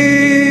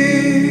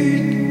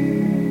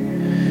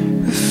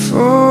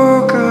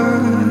before, God.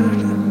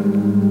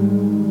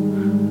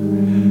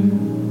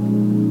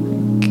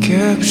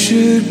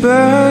 Captured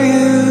by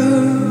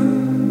you,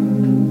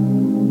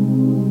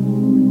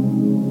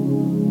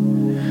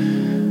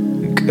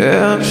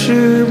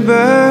 captured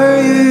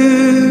by you.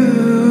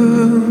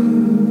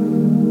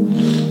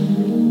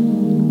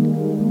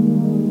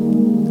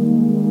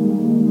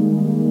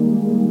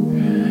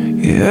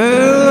 Yeah, I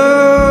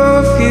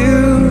love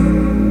you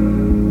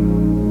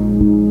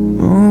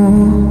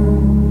more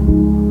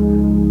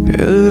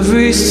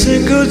every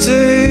single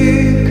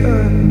day,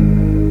 God.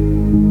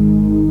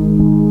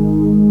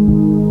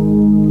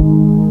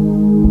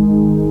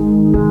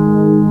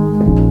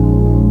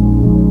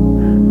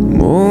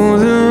 More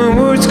than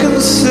words can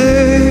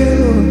say,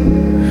 Lord,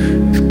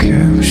 you've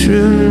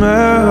captured my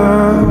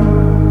heart.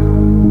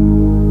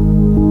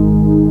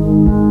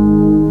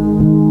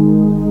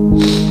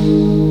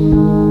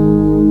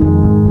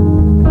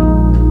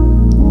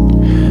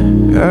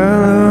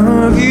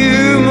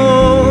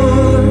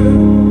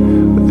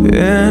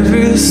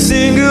 Every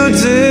single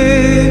day.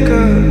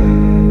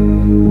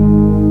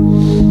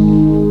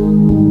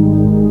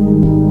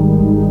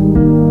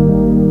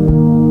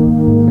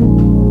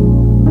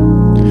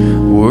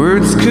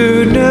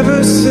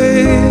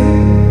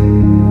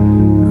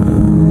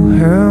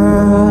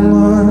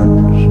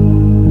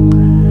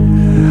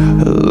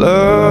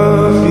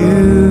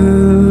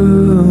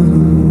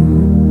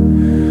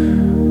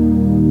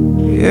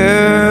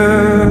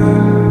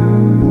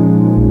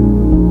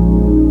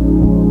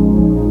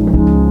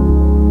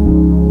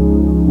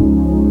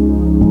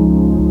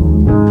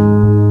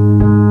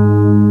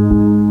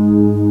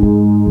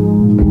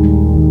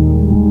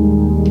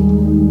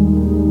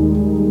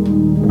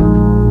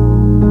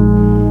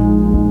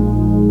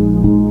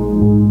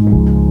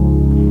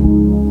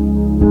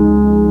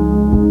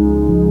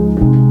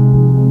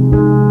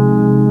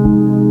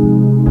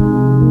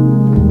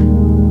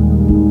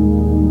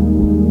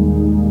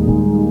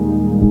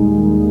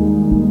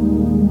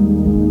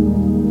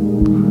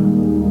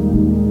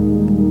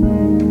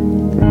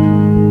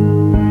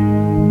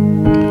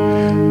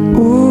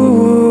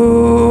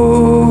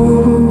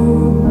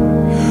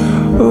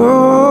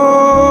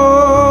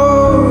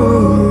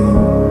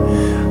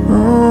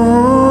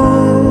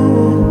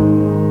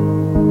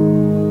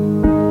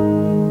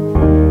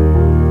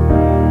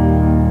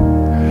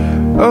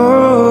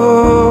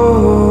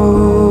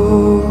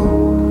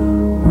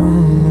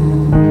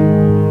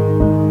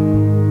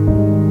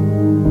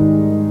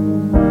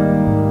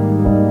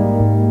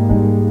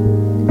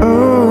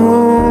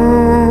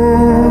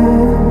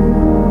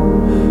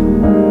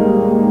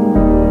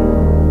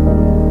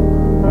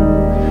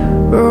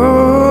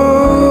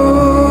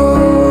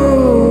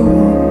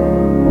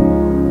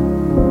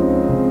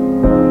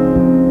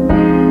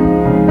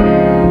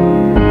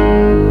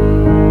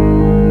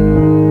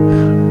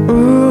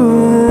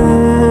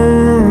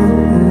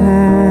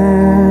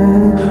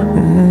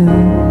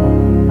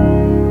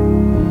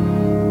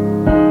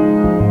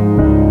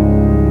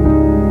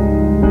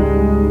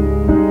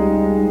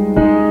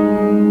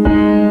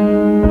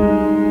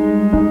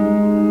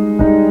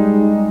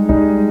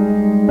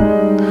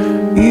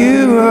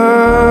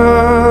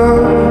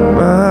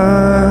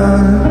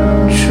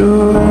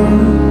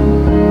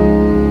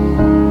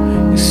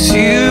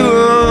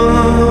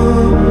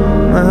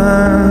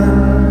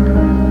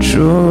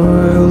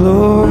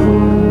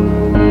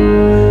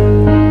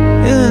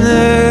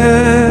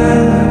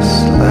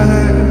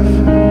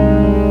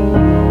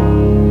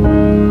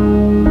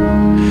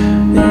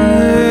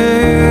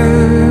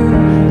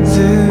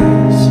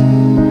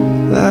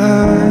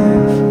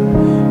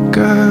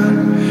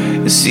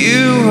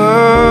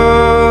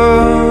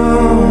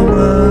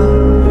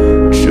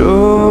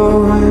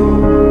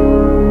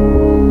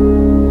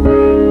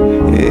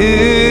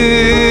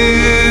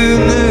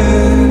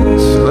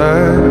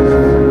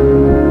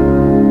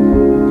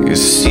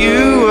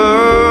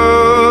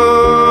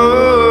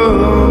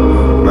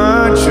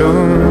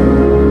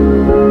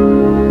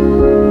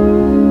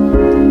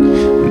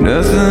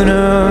 nothing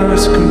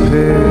else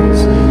compares.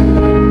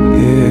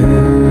 Yeah,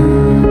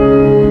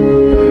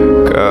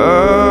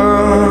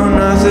 God,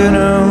 nothing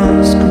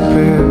else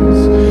compares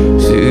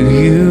to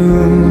you.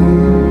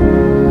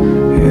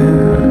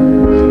 Yeah,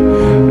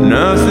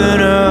 nothing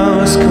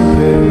else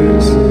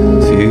compares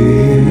to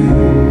you.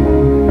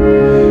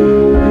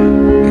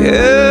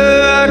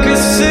 Yeah, I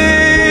could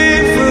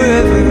sing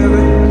forever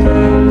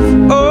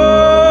for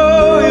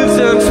all you've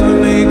done for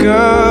me,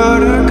 God.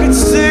 I could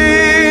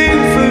sing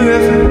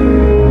forever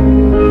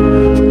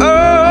for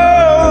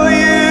all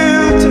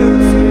you've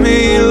done for me,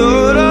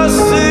 Lord. I'll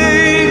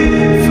sing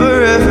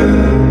forever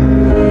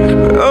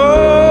for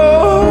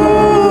all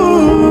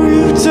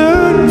you've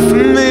done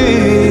for me,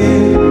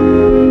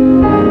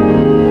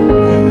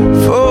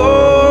 for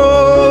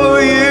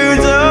all you've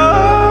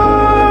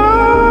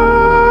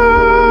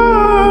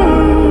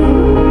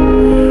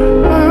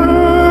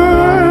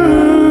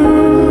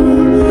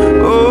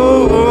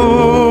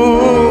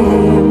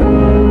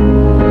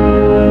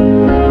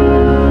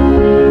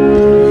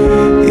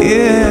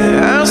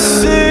yeah, I'll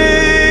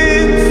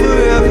sing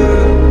forever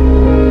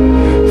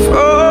for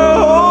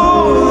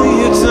all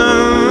you've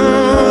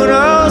done.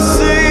 I'll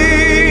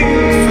sing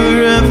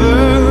forever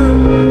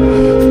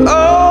for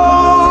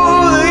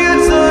all that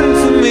you've done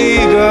for me,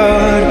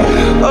 God.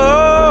 Oh,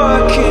 I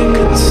can't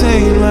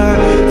contain my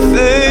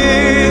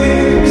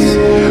thanks.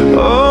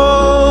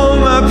 Oh,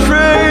 my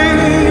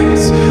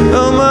praise,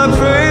 oh, my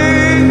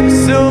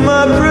praise, oh,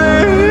 my praise.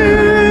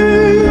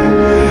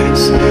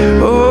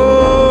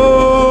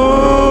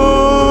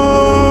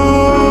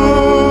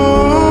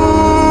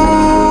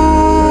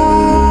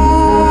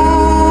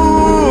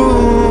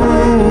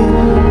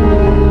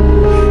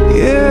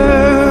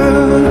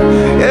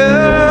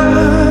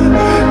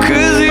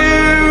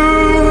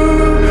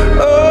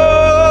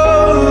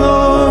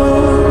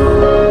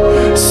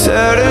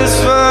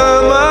 Satisfy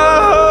my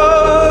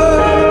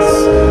heart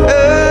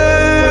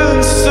and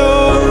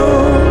soul.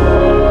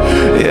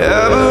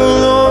 Yeah,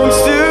 belongs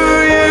to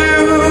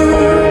you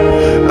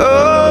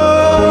alone,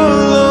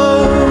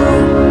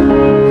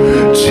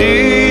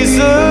 Jesus.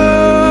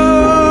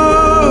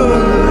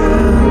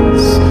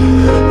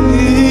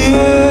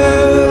 Yeah,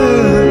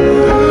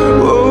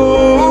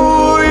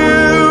 oh,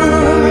 you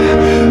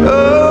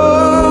alone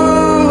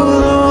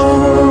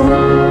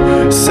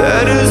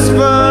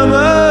satisfy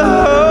my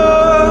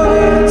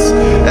heart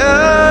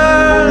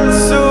and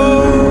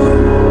soul.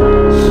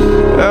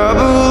 I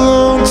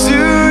belong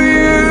to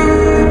you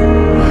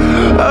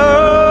alone,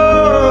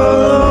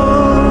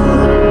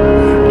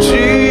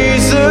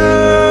 Jesus.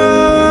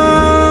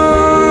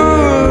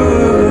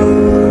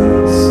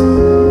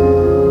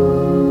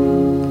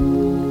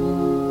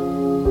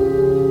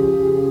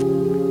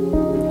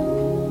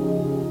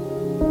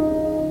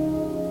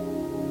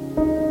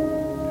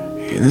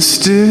 In the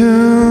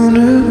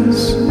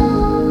stillness,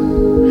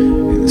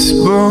 in this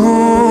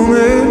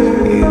moment,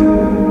 you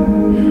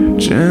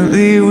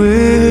gently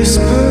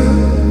whisper,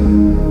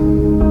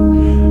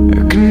 I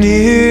can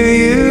hear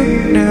you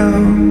now.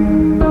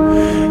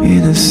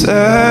 In the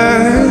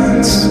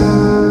silence,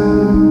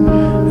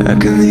 I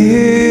can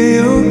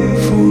hear your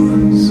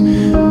voice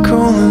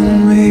calling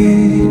me.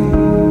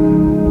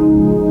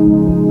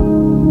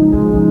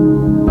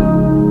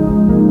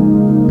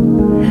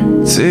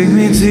 Take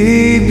me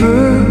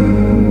deeper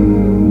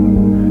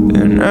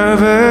than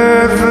I've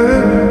ever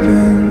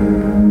been.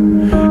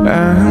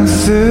 I'm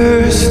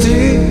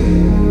thirsty,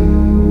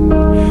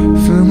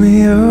 fill me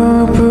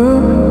up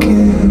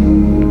again.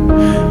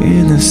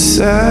 In the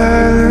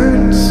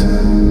silence,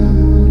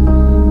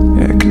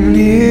 I can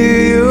hear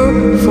your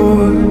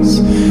voice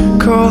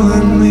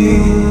calling me.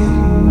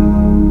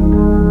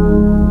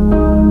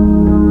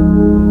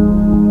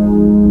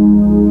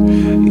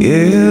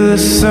 Yeah, the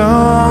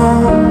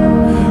song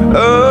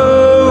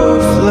of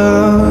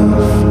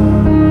love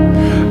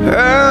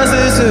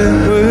rises up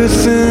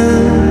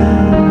within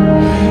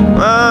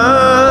my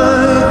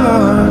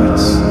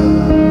heart.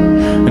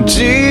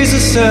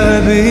 Jesus, I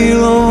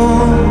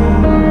belong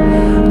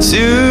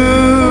to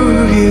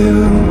you.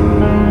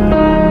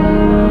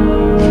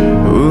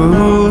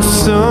 Oh,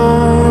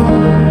 song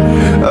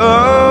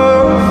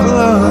of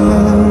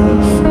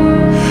love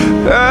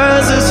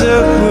rises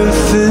up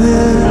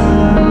within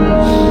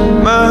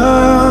my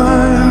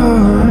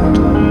heart.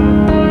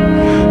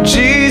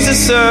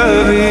 Jesus, I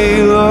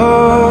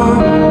belong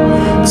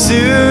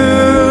to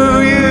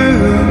you.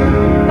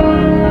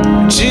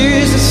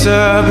 Jesus, I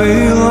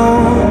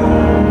belong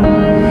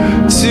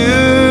to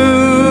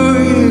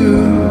you.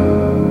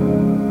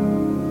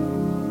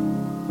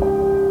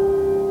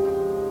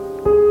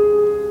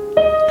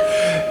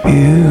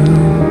 You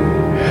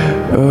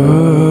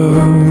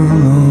alone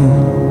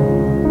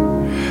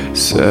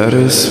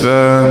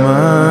satisfy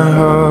my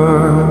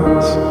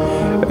heart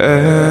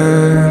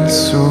and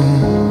soul.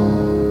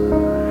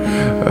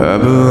 I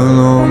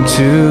belong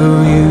to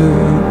you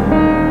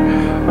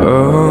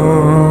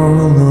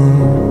alone,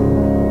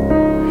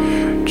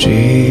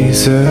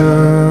 Jesus.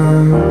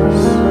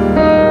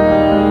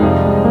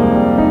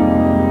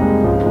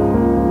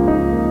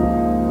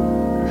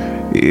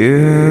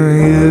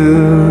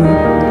 you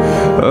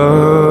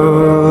alone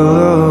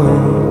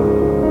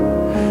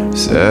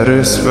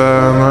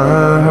satisfy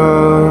my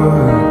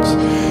heart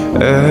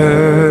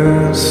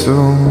and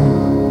soul.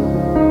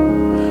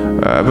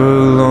 I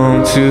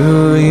belong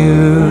to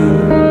you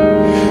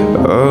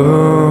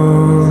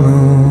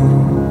alone,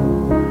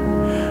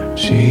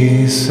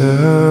 Jesus.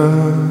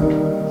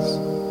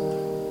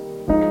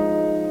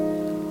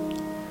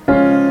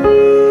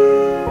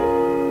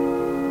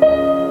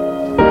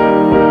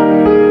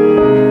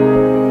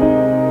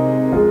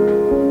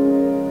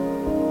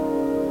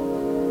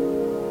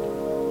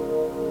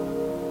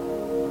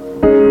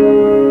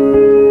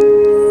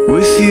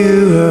 With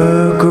you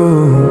I go,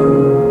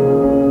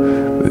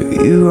 but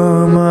you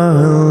are my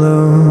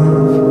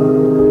love,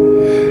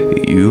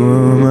 you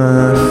are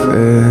my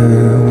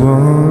fair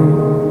one.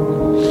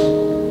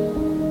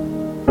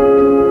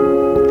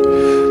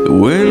 The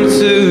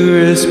winter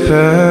is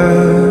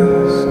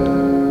past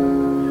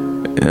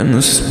and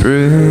the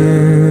springtime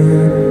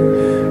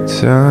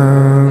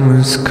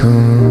has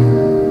come.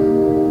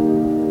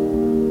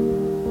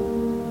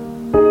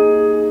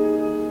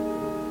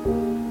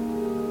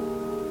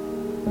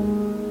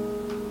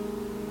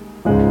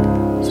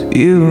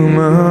 You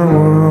my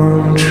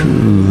one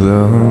true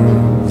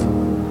love,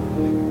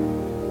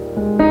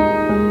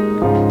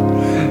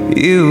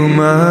 you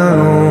my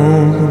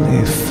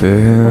only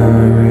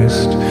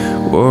fairest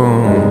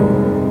one.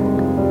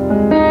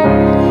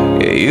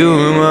 Yeah, you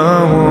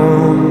my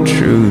one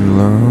true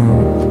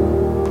love.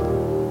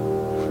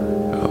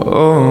 I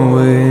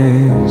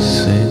always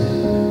sing,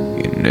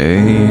 your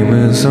name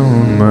is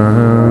on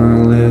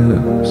my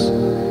lips.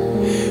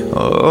 I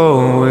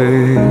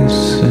always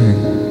sing.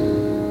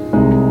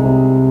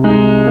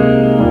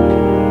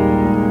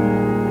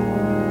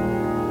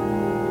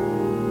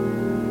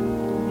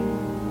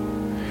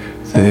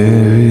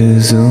 There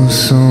is a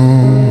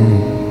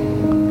song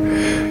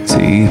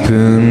deep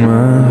in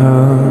my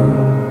heart.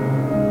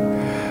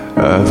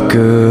 I've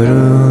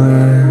gotta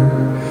let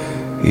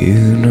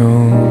you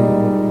know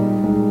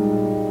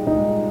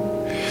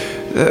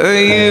that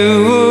you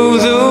are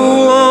the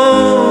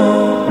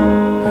one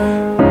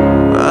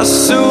my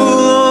soul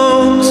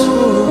longs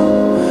for.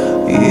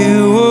 You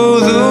are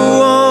the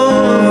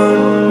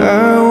one I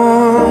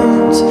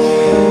want,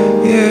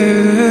 yeah.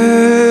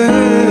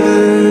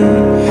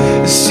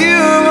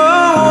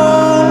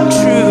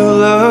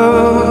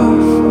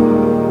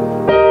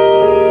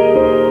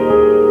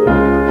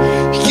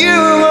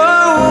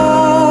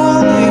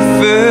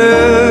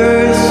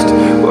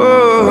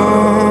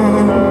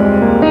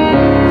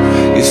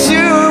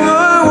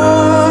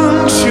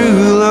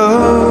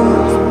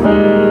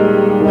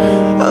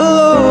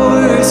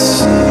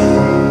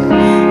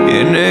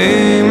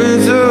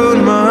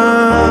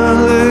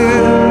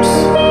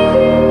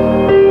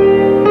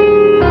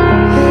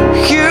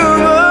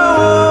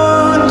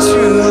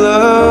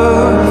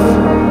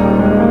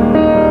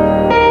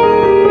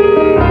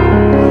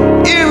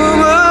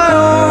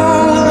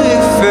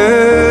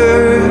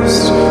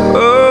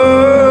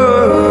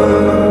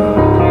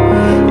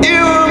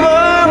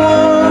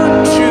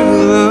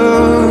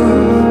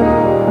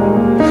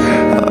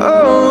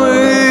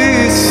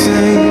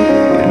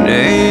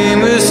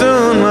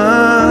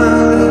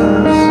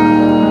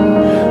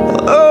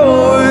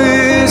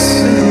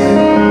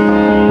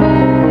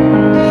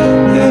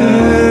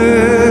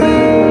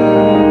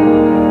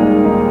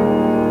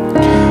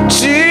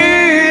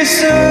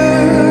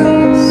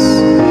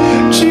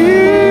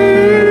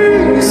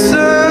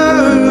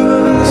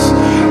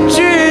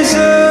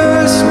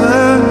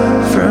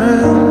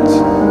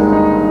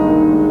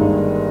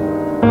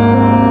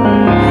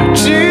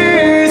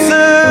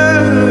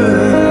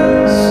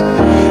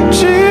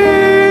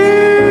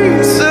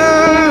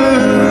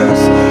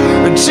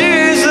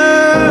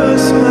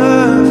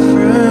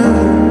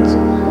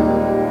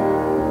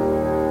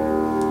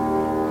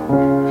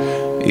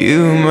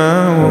 You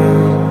my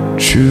one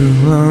true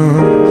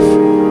love,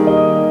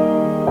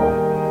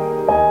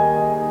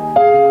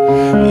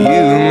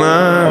 you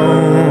my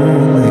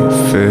only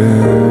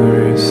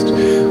fairest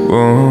one.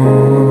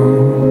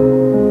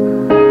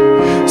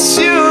 It's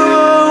you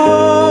my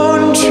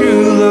one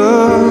true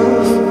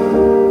love.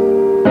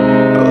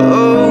 I'll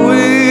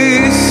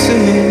always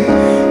sing,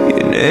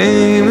 your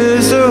name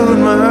is on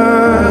my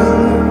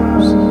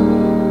lips.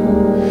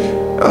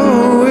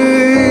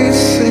 Always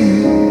sing.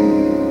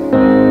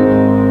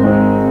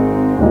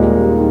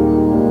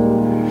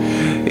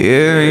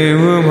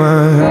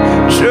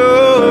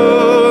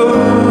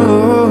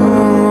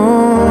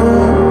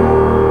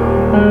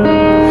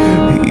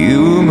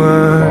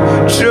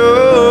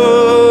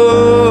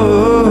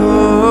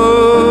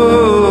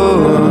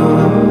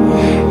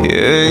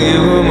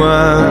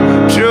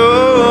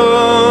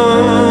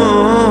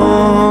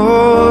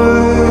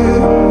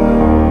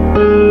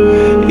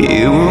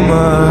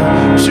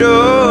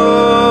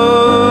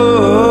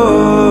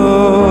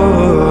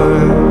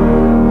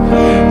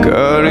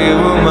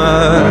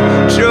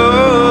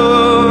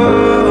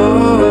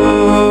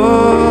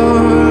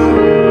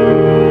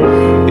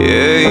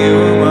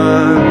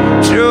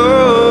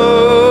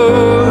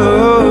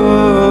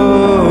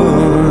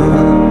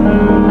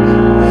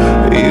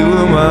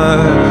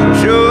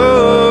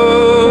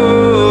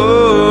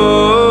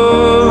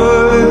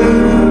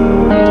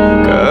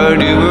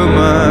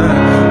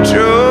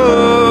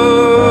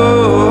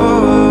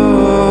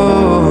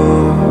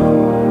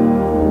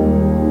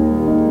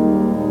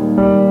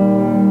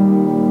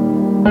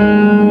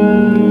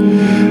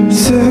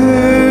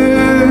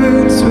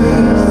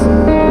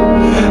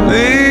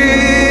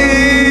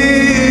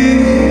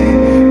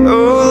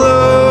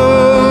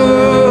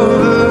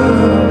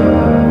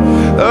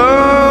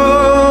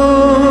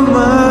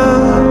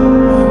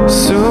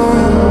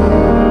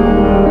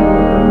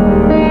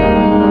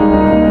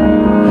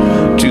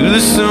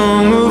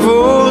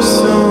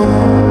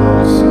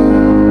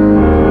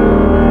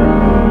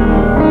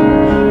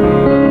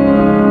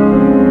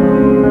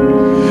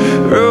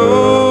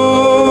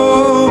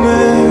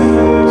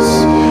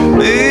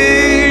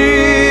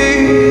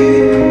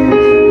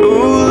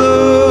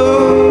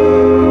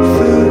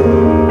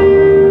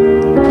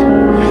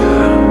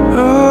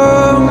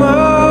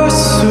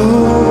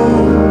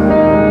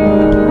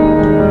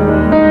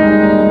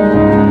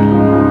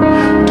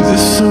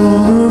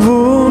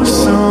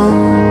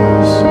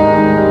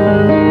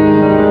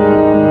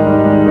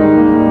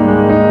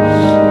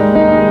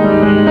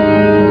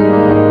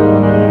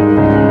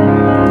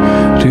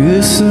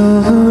 the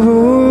song of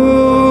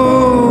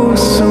all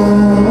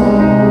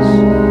songs,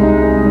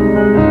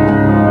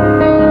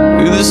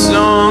 you're the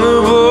song